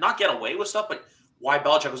to not get away with stuff, but why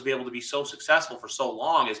Belichick was able to be so successful for so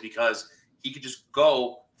long is because he could just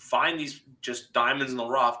go find these just diamonds in the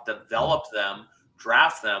rough, develop them,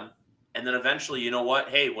 draft them, and then eventually, you know what?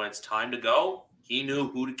 Hey, when it's time to go, he knew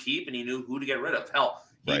who to keep and he knew who to get rid of. Hell,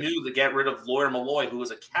 he knew to get rid of Lawyer Malloy, who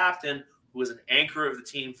was a captain, who was an anchor of the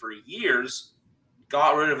team for years,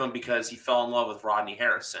 got rid of him because he fell in love with Rodney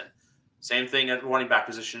Harrison. Same thing at running back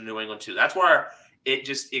position in New England too. That's where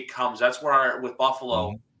it comes. That's where with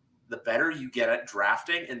Buffalo, the better you get at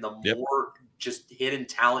drafting and the more just hidden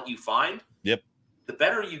talent you find, the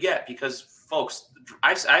better you get. Because, folks,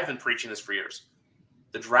 I've been preaching this for years.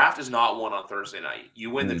 The draft is not won on Thursday night.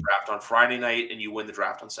 You win the draft on Friday night, and you win the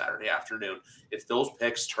draft on Saturday afternoon. If those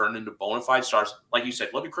picks turn into bona fide stars, like you said,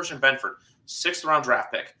 look at Christian Benford, 6th-round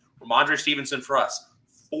draft pick. Ramondre Stevenson for us,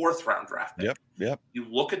 4th-round draft pick. Yep. You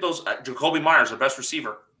look at those, Jacoby Myers, our best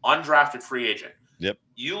receiver, undrafted free agent. Yep.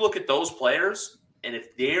 You look at those players, and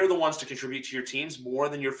if they're the ones to contribute to your teams more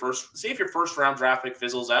than your if your first-round draft pick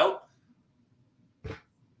fizzles out,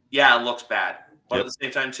 it looks bad. But at the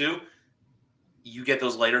same time, too, you get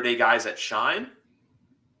those later-day guys that shine.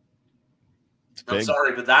 I'm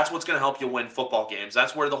sorry, but that's what's going to help you win football games.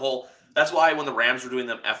 That's why when the Rams were doing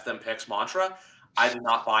them F them picks mantra, I did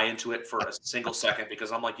not buy into it for a single second,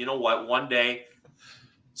 because I'm like, you know what? One day,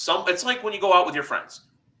 it's like when you go out with your friends.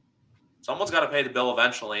 Someone's got to pay the bill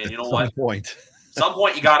eventually, and you know what? Some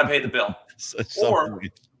point you got to pay the bill. Or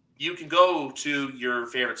you can go to your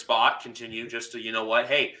favorite spot, continue just to, you know what?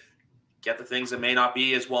 Hey, get the things that may not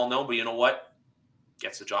be as well known, but you know what?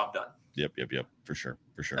 Gets the job done. Yep. For sure.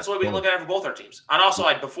 That's what we can look at for both our teams. And also,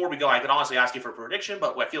 before we go, I could honestly ask you for a prediction,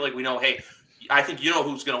 but I feel like we know, hey, I think you know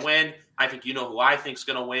who's going to win. I think you know who I think is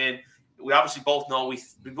going to win. We obviously both know we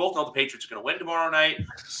both know the Patriots are going to win tomorrow night.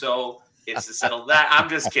 So it's to settle that. I'm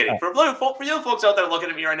just kidding. For you folks out there looking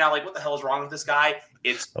at me right now, like, what the hell is wrong with this guy?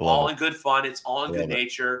 It's all in good fun. It's all in good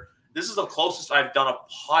nature. This is the closest I've done a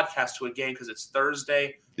podcast to a game because it's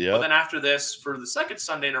Thursday. But then after this, for the second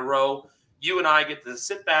Sunday in a row, you and I get to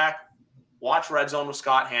sit back, watch Red Zone with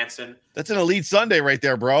Scott Hansen. That's an elite Sunday right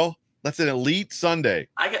there, bro. That's an elite Sunday.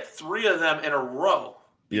 I get 3 of them in a row.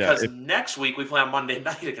 Because next week we play on Monday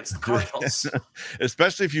night against the Cardinals.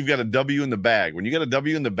 Especially if you've got a W in the bag. When you got a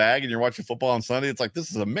W in the bag and you're watching football on Sunday, it's like,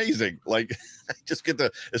 this is amazing. Like, just get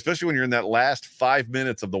especially when you're in that last 5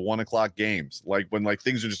 minutes of the 1 o'clock games, like when like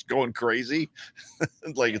things are just going crazy.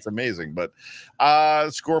 Like, it's amazing. But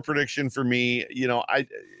score prediction for me, I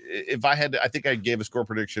think I gave a score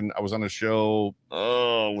prediction. I was on a show.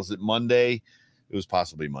 Was it Monday? It was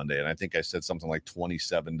possibly Monday. And I think I said something like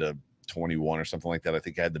 27-21 or something like that. I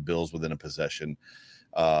think I had the Bills within a possession.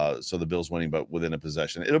 So the Bills winning, but within a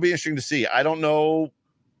possession. It'll be interesting to see. I don't know.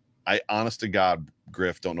 I honest to God,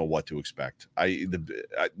 Griff, don't know what to expect.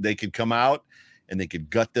 They could come out and they could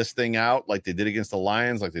gut this thing out like they did against the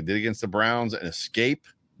Lions, like they did against the Browns, and escape,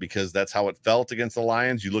 because that's how it felt against the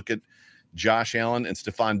Lions. You look at Josh Allen and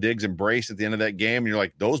Stephon Diggs embrace at the end of that game, and you're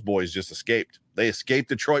like, those boys just escaped. They escaped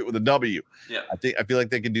Detroit with a W. Yeah. I feel like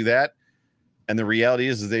they could do that. And the reality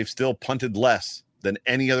is they've still punted less than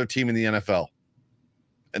any other team in the NFL.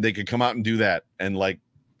 And they could come out and do that and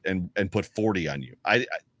and put 40 on you. I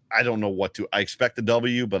don't know what to. I expect the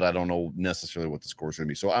W, but I don't know necessarily what the score is going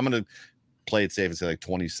to be. So I'm going to play it safe and say like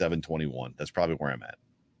 27-21. That's probably where I'm at.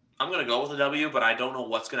 I'm going to go with a W, but I don't know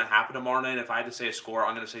what's going to happen tomorrow night. If I had to say a score,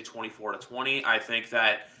 I'm going to say 24-20. I think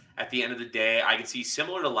that at the end of the day, I can see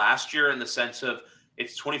similar to last year in the sense of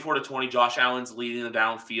it's 24-20. Josh Allen's leading the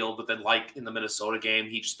downfield, but then like in the Minnesota game,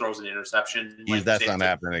 he just throws an interception. That's not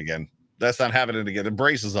happening again. That's not happening again. The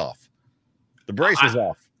brace is off. The brace is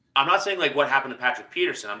off. I'm not saying like what happened to Patrick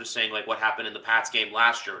Peterson. I'm just saying like what happened in the Pats game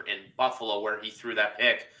last year in Buffalo where he threw that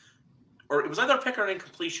pick. Or it was either a pick or an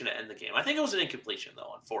incompletion to end the game. I think it was an incompletion, though,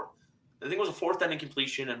 on fourth. I think it was a fourth down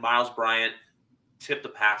incompletion, and Miles Bryant tipped the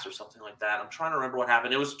pass or something like that. I'm trying to remember what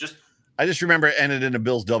happened. It was just – I just remember it ended in a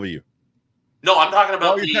Bills W. No, I'm talking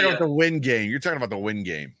about you're talking about the win game. You're talking about the win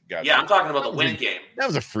game. Gotcha. Yeah, I'm talking about the win game. That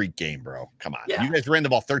was a freak game, bro. Come on. Yeah. You guys ran the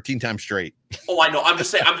ball 13 times straight. Oh, I know. I'm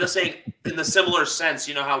just saying in the similar sense,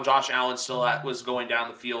 you know how Josh Allen still was going down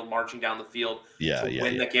the field, marching down the field to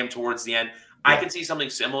win that game towards the end. Yeah. I can see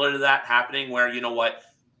something similar to that happening where, you know what,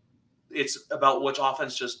 it's about which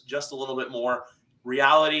offense just a little bit more.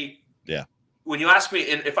 Reality. Yeah. When you ask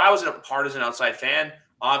me, and if I was a partisan outside fan,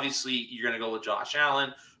 obviously you're going to go with Josh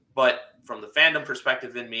Allen. But from the fandom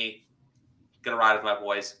perspective in me, going to ride with my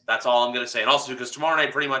boys. That's all I'm going to say. And also because tomorrow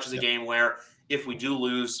night pretty much is a game where if we do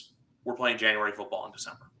lose, we're playing January football in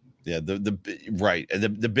December. Yeah, right. And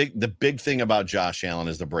the big thing about Josh Allen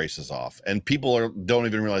is the brace is off, and people don't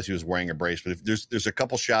even realize he was wearing a brace. But if there's a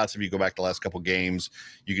couple shots, if you go back to the last couple games,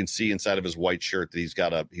 you can see inside of his white shirt that he's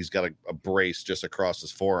got a brace just across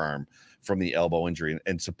his forearm from the elbow injury,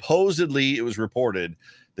 and supposedly it was reported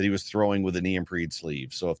that he was throwing with a knee and pre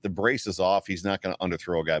sleeve. So if the brace is off, he's not going to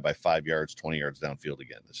underthrow a guy by 5 yards, 20 yards downfield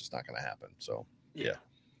again. That's just not going to happen. So yeah.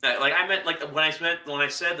 Like I meant, like when I said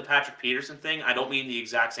the Patrick Peterson thing, I don't mean the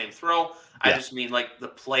exact same throw. I just mean like the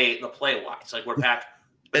play wise, like where Patrick.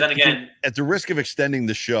 But then again, at the risk of extending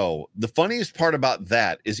the show, the funniest part about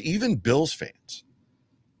that is even Bills fans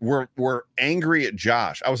were angry at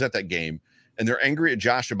Josh. I was at that game, and they're angry at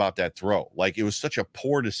Josh about that throw. Like it was such a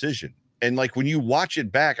poor decision. And like when you watch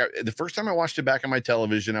it back, the first time I watched it back on my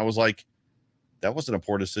television, I was like, that wasn't a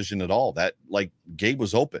poor decision at all. That like Gabe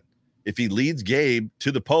was open. If he leads Gabe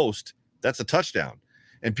to the post, that's a touchdown.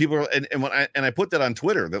 And people are, and when I put that on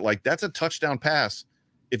Twitter that like, that's a touchdown pass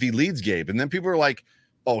if he leads Gabe. And then people are like,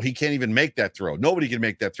 oh, he can't even make that throw. Nobody can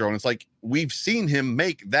make that throw. And it's like, we've seen him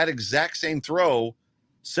make that exact same throw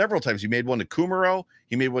several times. He made one to Kumaro.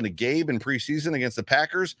 He made one to Gabe in preseason against the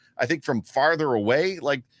Packers. I think from farther away,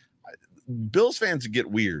 like Bills fans get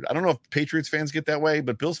weird. I don't know if Patriots fans get that way,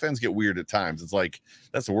 but Bills fans get weird at times. It's like,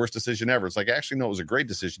 that's the worst decision ever. It's like, actually, no, it was a great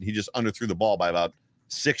decision. He just underthrew the ball by about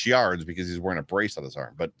 6 yards because he's wearing a brace on his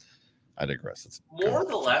arm. But I digress. It's more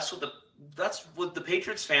or less that's what the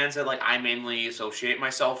Patriots fans that like I mainly associate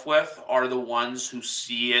myself with are the ones who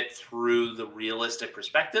see it through the realistic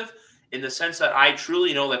perspective, in the sense that I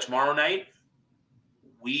truly know that tomorrow night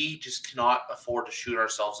we just cannot afford to shoot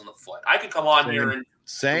ourselves in the foot. I could come on here and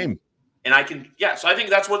and I can, so I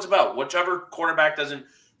think that's what it's about. Whichever quarterback doesn't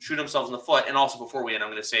shoot himself in the foot. And also, before we end,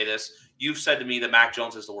 I'm going to say this. You've said to me that Mac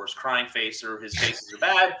Jones is the worst crying face, or his faces are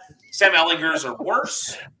bad. Sam Ellinger's are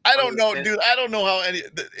worse. I don't know, dude. I don't know how any.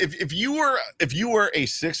 If you were a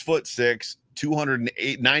 6'6",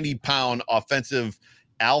 290-pound offensive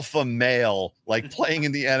alpha male, like playing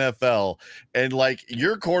in the NFL, and like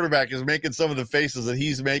your quarterback is making some of the faces that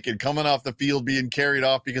he's making coming off the field, being carried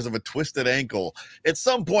off because of a twisted ankle, at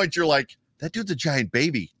some point you're like, that dude's a giant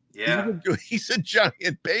baby. Yeah. He's a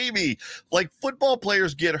giant baby. Like football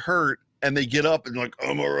players get hurt and they get up and like,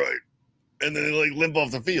 I'm all right. And then they like limp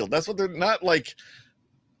off the field. That's what they're not like.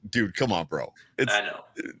 Dude, come on, bro. I know.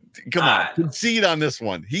 Come on. Concede on this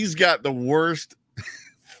one. He's got the worst.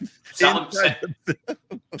 Sam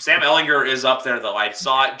Ehlinger is up there, though. I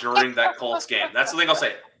saw it during that Colts game. That's the thing I'll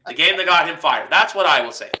say. The game that got him fired. That's what I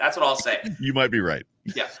will say. That's what I'll say. You might be right.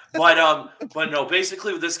 Yeah. But no,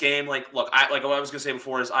 basically with this game, like, look, what I was going to say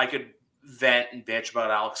before is I could vent and bitch about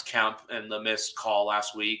Alex Kemp and the missed call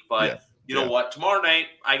last week. But you know what? Tomorrow night,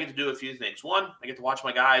 I get to do a few things. One, I get to watch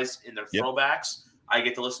my guys in their throwbacks. I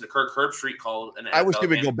get to listen to Kirk Herbstreit call an NFL I was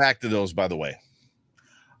going to go back to those, by the way.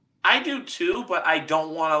 I do too, but I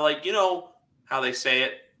don't want to, like, you know how they say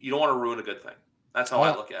it. You don't want to ruin a good thing. That's how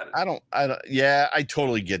I look at it. I don't. Yeah, I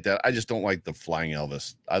totally get that. I just don't like the flying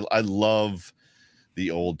Elvis. I love the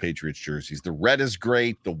old Patriots jerseys. The red is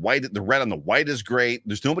great. The red on the white is great.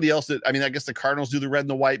 There's nobody else that, I mean, I guess the Cardinals do the red and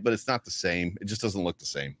the white, but it's not the same. It just doesn't look the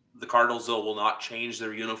same. The Cardinals, though, will not change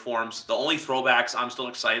their uniforms. The only throwbacks I'm still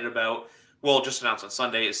excited about, well, just announced on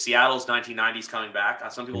Sunday, is Seattle's 1990s coming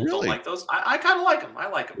back. Some people don't like those. I kind of like them. I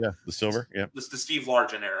like them. Yeah, the silver. Yeah, this the Steve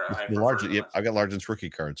Largent era. The Largent. Yep, I got Largent's rookie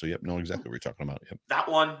card, so know exactly what you're talking about. Yep. That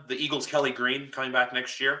one, the Eagles' Kelly Green coming back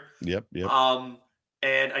next year. Yep.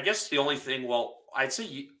 And I guess the only thing, well, I'd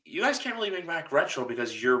say you guys can't really bring back retro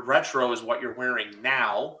because your retro is what you're wearing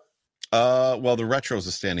now. Well, the retro is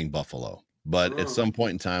a standing buffalo. But at some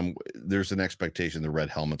point in time, there's an expectation the red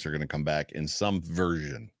helmets are going to come back in some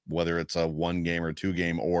version, whether it's a 1 game or 2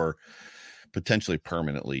 game or potentially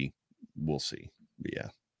permanently. We'll see. But yeah.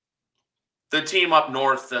 The team up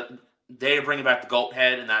north, they're bringing back the goat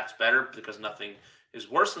head, and that's better because nothing is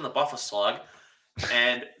worse than the Buffa slug.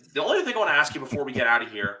 And the only thing I want to ask you before we get out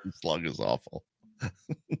of here. The slug is awful.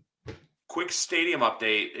 Quick stadium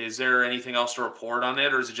update. Is there anything else to report on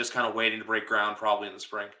it, or is it just kind of waiting to break ground probably in the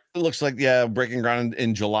spring? It looks like, breaking ground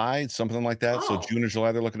in July, something like that. So June or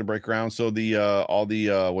July, they're looking to break ground. So all the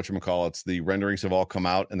whatchamacallits, the renderings have all come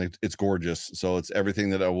out, and it's gorgeous. So it's everything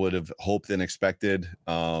that I would have hoped and expected.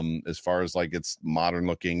 As far as like it's modern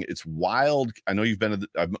looking, it's wild. I know you've been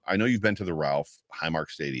to the Ralph Highmark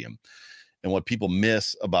Stadium, and what people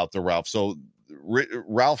miss about the Ralph. So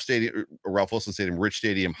Ralph Wilson Stadium, Rich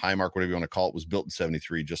Stadium, Highmark, whatever you want to call it, was built in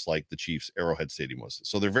 73, just like the Chiefs Arrowhead Stadium was.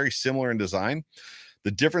 So they're very similar in design. The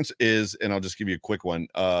difference is, and I'll just give you a quick one.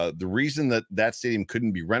 The reason that stadium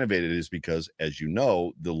couldn't be renovated is because, as you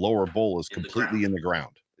know, the lower bowl is completely in the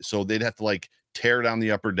ground. So they'd have to like tear down the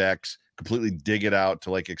upper decks, completely dig it out to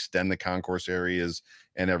like extend the concourse areas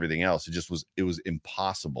and everything else. It was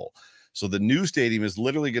impossible. So the new stadium is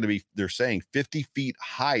literally going to be, they're saying 50 feet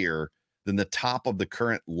higher than the top of the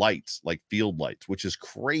current lights, like field lights, which is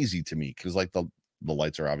crazy to me because like the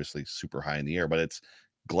lights are obviously super high in the air, but it's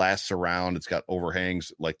glass surround. It's got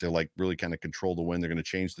overhangs, like they're like really kind of control the wind. They're going to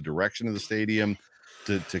change the direction of the stadium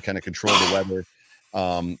to kind of control the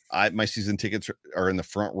weather. My season tickets are in the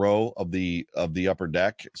front row of the upper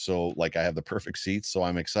deck, so like I have the perfect seats. So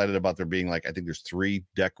I'm excited about there being like, I think there's 3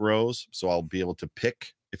 deck rows, so I'll be able to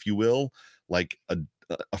pick, if you will, like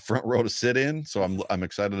a front row to sit in. So I'm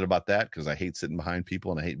excited about that because I hate sitting behind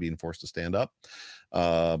people and I hate being forced to stand up.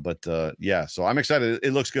 Yeah, so I'm excited.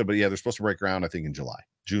 It looks good, but yeah, they're supposed to break ground, I think, in June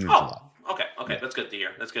or July. Okay. Yeah. That's good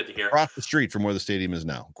to hear. Across the street from where the stadium is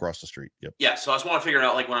now. Across the street. Yep. Yeah. So I just want to figure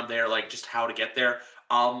out, like, when I'm there, like, just how to get there.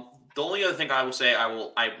 The only other thing I will say,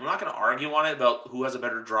 I'm not going to argue on it about who has a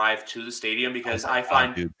better drive to the stadium because I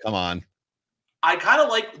find, dude, come on. I kind of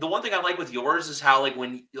like, the one thing I like with yours is how, like,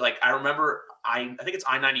 when, like, I remember, I think it's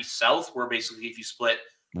I-90 South, where basically if you split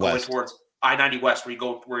going towards I-90 West,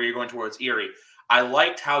 where you're going towards Erie. I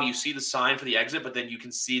liked how you see the sign for the exit, but then you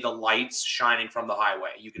can see the lights shining from the highway.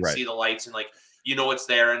 You can see the lights and, like, you know it's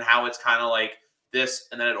there and how it's kind of like this,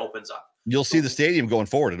 and then it opens up. You'll see the stadium going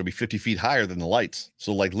forward. It'll be 50 feet higher than the lights.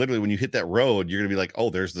 So, like, literally when you hit that road, you're going to be like, oh,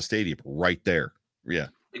 there's the stadium right there. Yeah.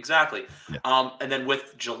 Exactly. Yeah. And then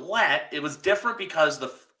with Gillette, it was different because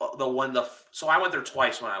so I went there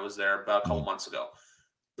twice when I was there about a couple months ago.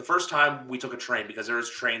 The first time we took a train because there's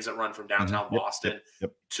trains that run from downtown Boston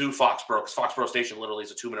to Foxborough. Foxborough Station literally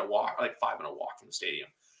is a 2-minute walk, like 5-minute walk from the stadium.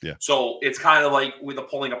 Yeah. So it's kind of like with the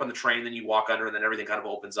pulling up on the train, then you walk under, and then everything kind of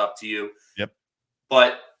opens up to you. Yep.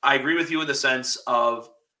 But I agree with you in the sense of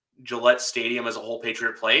Gillette Stadium as a whole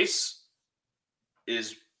Patriot Place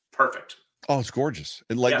is perfect. Oh, it's gorgeous.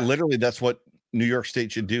 Literally, that's what New York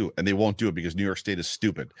State should do, and they won't do it because New York State is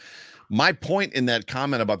stupid. My point in that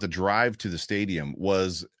comment about the drive to the stadium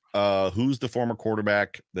was, who's the former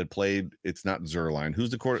quarterback that played? It's not Zerline. Who's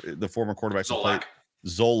the former quarterback that played?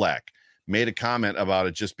 Zolak made a comment about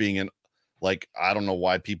it just being an Like, I don't know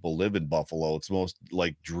why people live in Buffalo. It's the most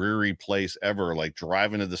like dreary place ever. Like,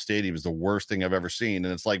 driving to the stadium is the worst thing I've ever seen.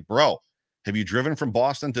 And it's like, bro, have you driven from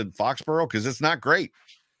Boston to Foxborough? Because it's not great.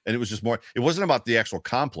 And it was just more, it wasn't about the actual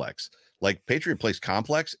complex. Like, Patriot Place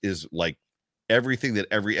complex is like everything that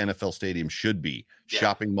every NFL stadium should be. Yeah.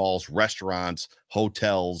 Shopping malls, restaurants,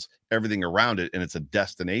 hotels, everything around it. And it's a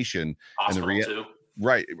destination. Hospital too.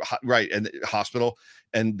 Right. And hospital.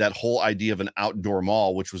 And that whole idea of an outdoor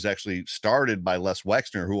mall, which was actually started by Les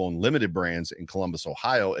Wexner, who owned Limited Brands in Columbus,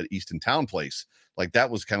 Ohio at Easton Town Place. Like, that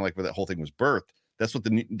was kind of like where that whole thing was birthed. That's what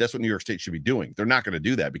New York State should be doing. They're not going to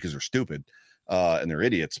do that because they're stupid and they're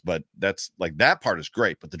idiots. But that's like, that part is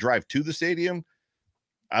great. But the drive to the stadium,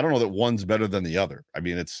 I don't know that one's better than the other. I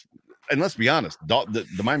mean, and let's be honest,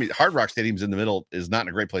 the Miami Hard Rock Stadium's in the middle is not in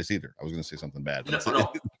a great place either. I was going to say something bad. But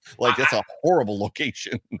no. It's a horrible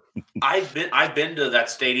location. I've been to that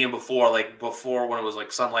stadium before, like before when it was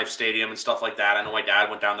like Sun Life Stadium and stuff like that. I know my dad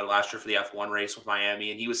went down there last year for the F1 race with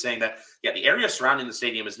Miami, and he was saying that, yeah, the area surrounding the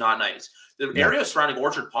stadium is not nice. The area surrounding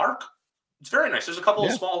Orchard Park, it's very nice. There's a couple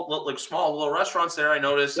of small little restaurants there. I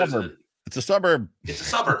noticed. It's a suburb. It's a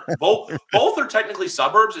suburb. Both are technically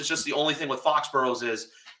suburbs. It's just the only thing with Foxborough's is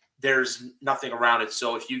there's nothing around it.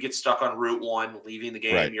 So if you get stuck on Route 1 leaving the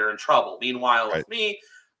game, you're in trouble. Meanwhile, with me,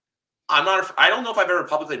 I don't know if I've ever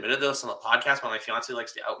publicly admitted this on the podcast, but my fiance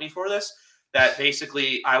likes to out me for this, that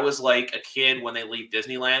basically I was like a kid when they leave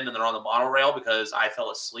Disneyland and they're on the monorail because I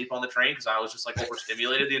fell asleep on the train because I was just like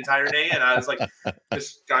overstimulated the entire day. And I was like,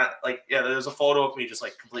 there's a photo of me just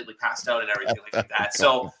like completely passed out and everything like that.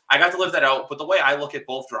 So I got to live that out. But the way I look at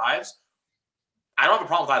both drives, I don't have a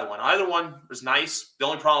problem with either one. Either one was nice. The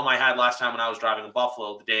only problem I had last time when I was driving in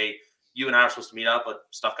Buffalo, the day you and I were supposed to meet up, but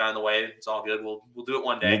stuff got in the way. It's all good. We'll do it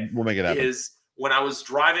one day. We'll make it happen. Is when I was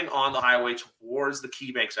driving on the highway towards the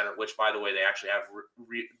Key Bank Center, which, by the way, they actually have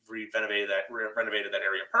renovated that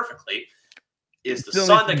area perfectly, is the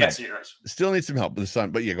sun that gets in your eyes. Still needs some help with the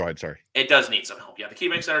sun, but yeah, go ahead. Sorry. It does need some help. Yeah, the Key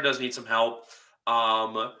Bank Center does need some help.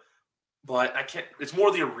 But I can't. It's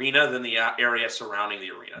more the arena than the area surrounding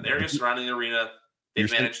the arena. The area surrounding the arena,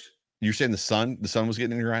 they've managed. You're saying the sun was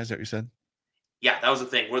getting in your eyes, is that what you said? Yeah, that was the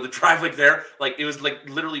thing. Where the drive like there, like it was like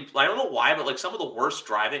literally, I don't know why, but like some of the worst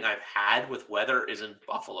driving I've had with weather is in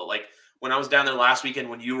Buffalo. Like when I was down there last weekend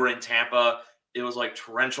when you were in Tampa, it was like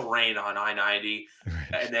torrential rain on I-90. Right.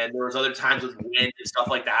 And then there was other times with wind and stuff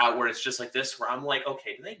like that where it's just like this, where I'm like,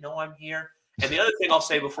 okay, do they know I'm here? And the other thing I'll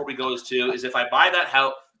say before we go is if I buy that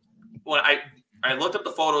house, when I looked up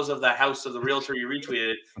the photos of the house of the realtor you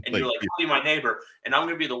retweeted, and you're like, "I'll be my neighbor," and I'm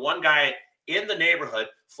going to be the one guy in the neighborhood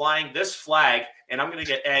flying this flag, and I'm going to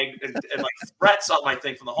get egged and like threats on my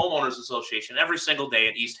thing from the homeowners association every single day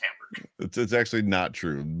in East Hamburg. It's actually not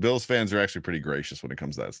true. Bills fans are actually pretty gracious when it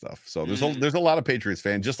comes to that stuff. So there's a lot of Patriots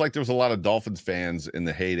fans, just like there was a lot of Dolphins fans in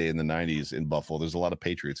the heyday in the 90s in Buffalo. There's a lot of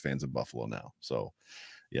Patriots fans in Buffalo now. So.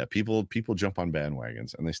 Yeah, people jump on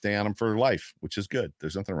bandwagons and they stay on them for life, which is good.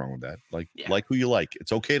 There's nothing wrong with that. Like who you like.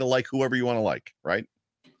 It's okay to like whoever you want to like, right?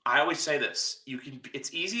 I always say this.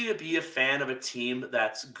 It's easy to be a fan of a team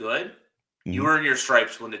that's good. Mm-hmm. You earn your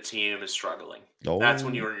stripes when the team is struggling. That's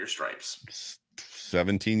when you earn your stripes.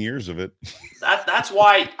 17 years of it. That's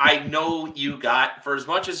why I know you got, for as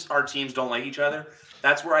much as our teams don't like each other,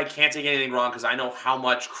 that's where I can't take anything wrong because I know how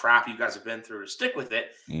much crap you guys have been through to stick with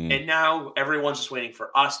it. And now everyone's just waiting for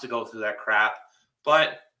us to go through that crap.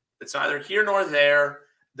 But it's neither here nor there.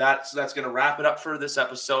 That's going to wrap it up for this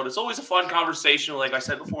episode. It's always a fun conversation. Like I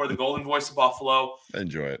said before, the golden voice of Buffalo.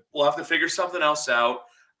 Enjoy it. We'll have to figure something else out.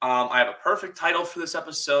 I have a perfect title for this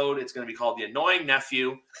episode. It's going to be called The Annoying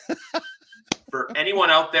Nephew. For anyone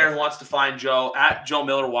out there who wants to find Joe at Joe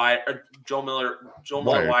Miller Wired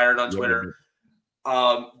on Twitter.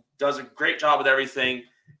 Does a great job with everything.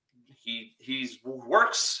 He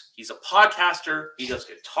works. He's a podcaster. He does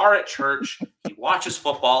guitar at church. He watches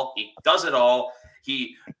football. He does it all.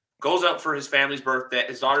 He goes out for his daughter's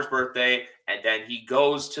birthday, and then he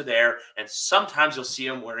goes to there. And sometimes you'll see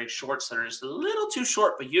him wearing shorts that are just a little too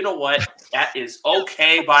short. But you know what? That is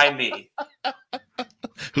okay by me.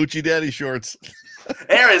 Hoochie Daddy shorts.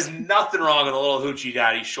 There is nothing wrong with a little Hoochie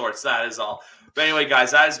Daddy shorts. That is all. But anyway,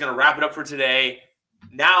 guys, that is going to wrap it up for today.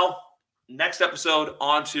 Now, next episode,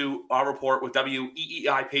 on to our report with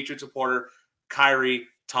WEEI Patriots reporter Kyrie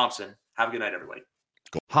Thompson. Have a good night, everybody.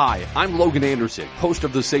 Hi, I'm Logan Anderson, host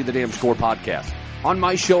of the Say the Damn Score podcast. On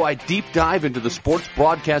my show, I deep dive into the sports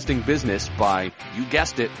broadcasting business by, you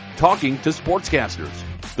guessed it, talking to sportscasters.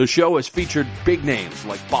 The show has featured big names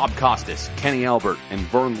like Bob Costas, Kenny Albert, and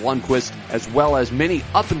Vern Lundquist, as well as many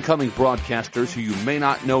up-and-coming broadcasters who you may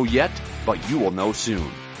not know yet, but you will know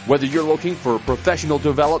soon. Whether you're looking for professional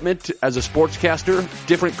development as a sportscaster,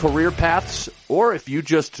 different career paths, or if you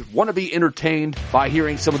just want to be entertained by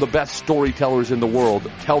hearing some of the best storytellers in the world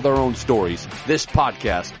tell their own stories, this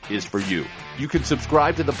podcast is for you. You can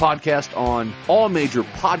subscribe to the podcast on all major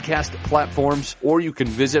podcast platforms, or you can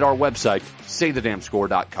visit our website,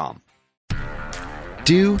 saythedamnscore.com.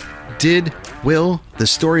 Will, the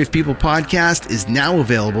Story of People podcast is now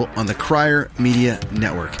available on the Crier Media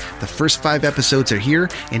Network. The first 5 episodes are here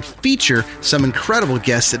and feature some incredible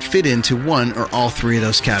guests that fit into one or all 3 of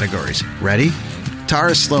those categories. Ready?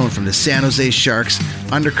 Tara Sloan from the San Jose Sharks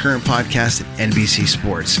Undercurrent podcast at NBC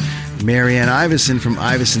Sports. Marianne Iveson from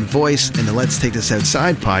Iveson Voice and the Let's Take This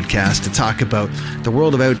Outside podcast to talk about the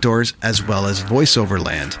world of outdoors as well as voiceover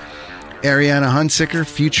land. Ariana Hunsicker,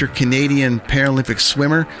 future Canadian Paralympic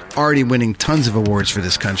swimmer, already winning tons of awards for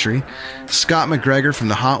this country. Scott McGregor from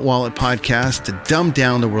the Hot Wallet podcast to dumb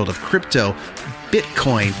down the world of crypto,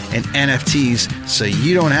 Bitcoin, and NFTs so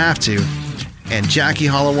you don't have to. And Jackie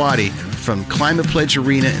Holowati from Climate Pledge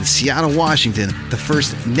Arena in Seattle, Washington, the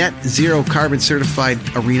first net zero carbon certified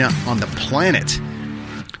arena on the planet.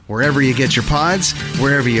 Wherever you get your pods,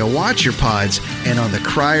 wherever you watch your pods, and on the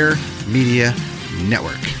Crier Media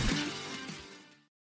Network.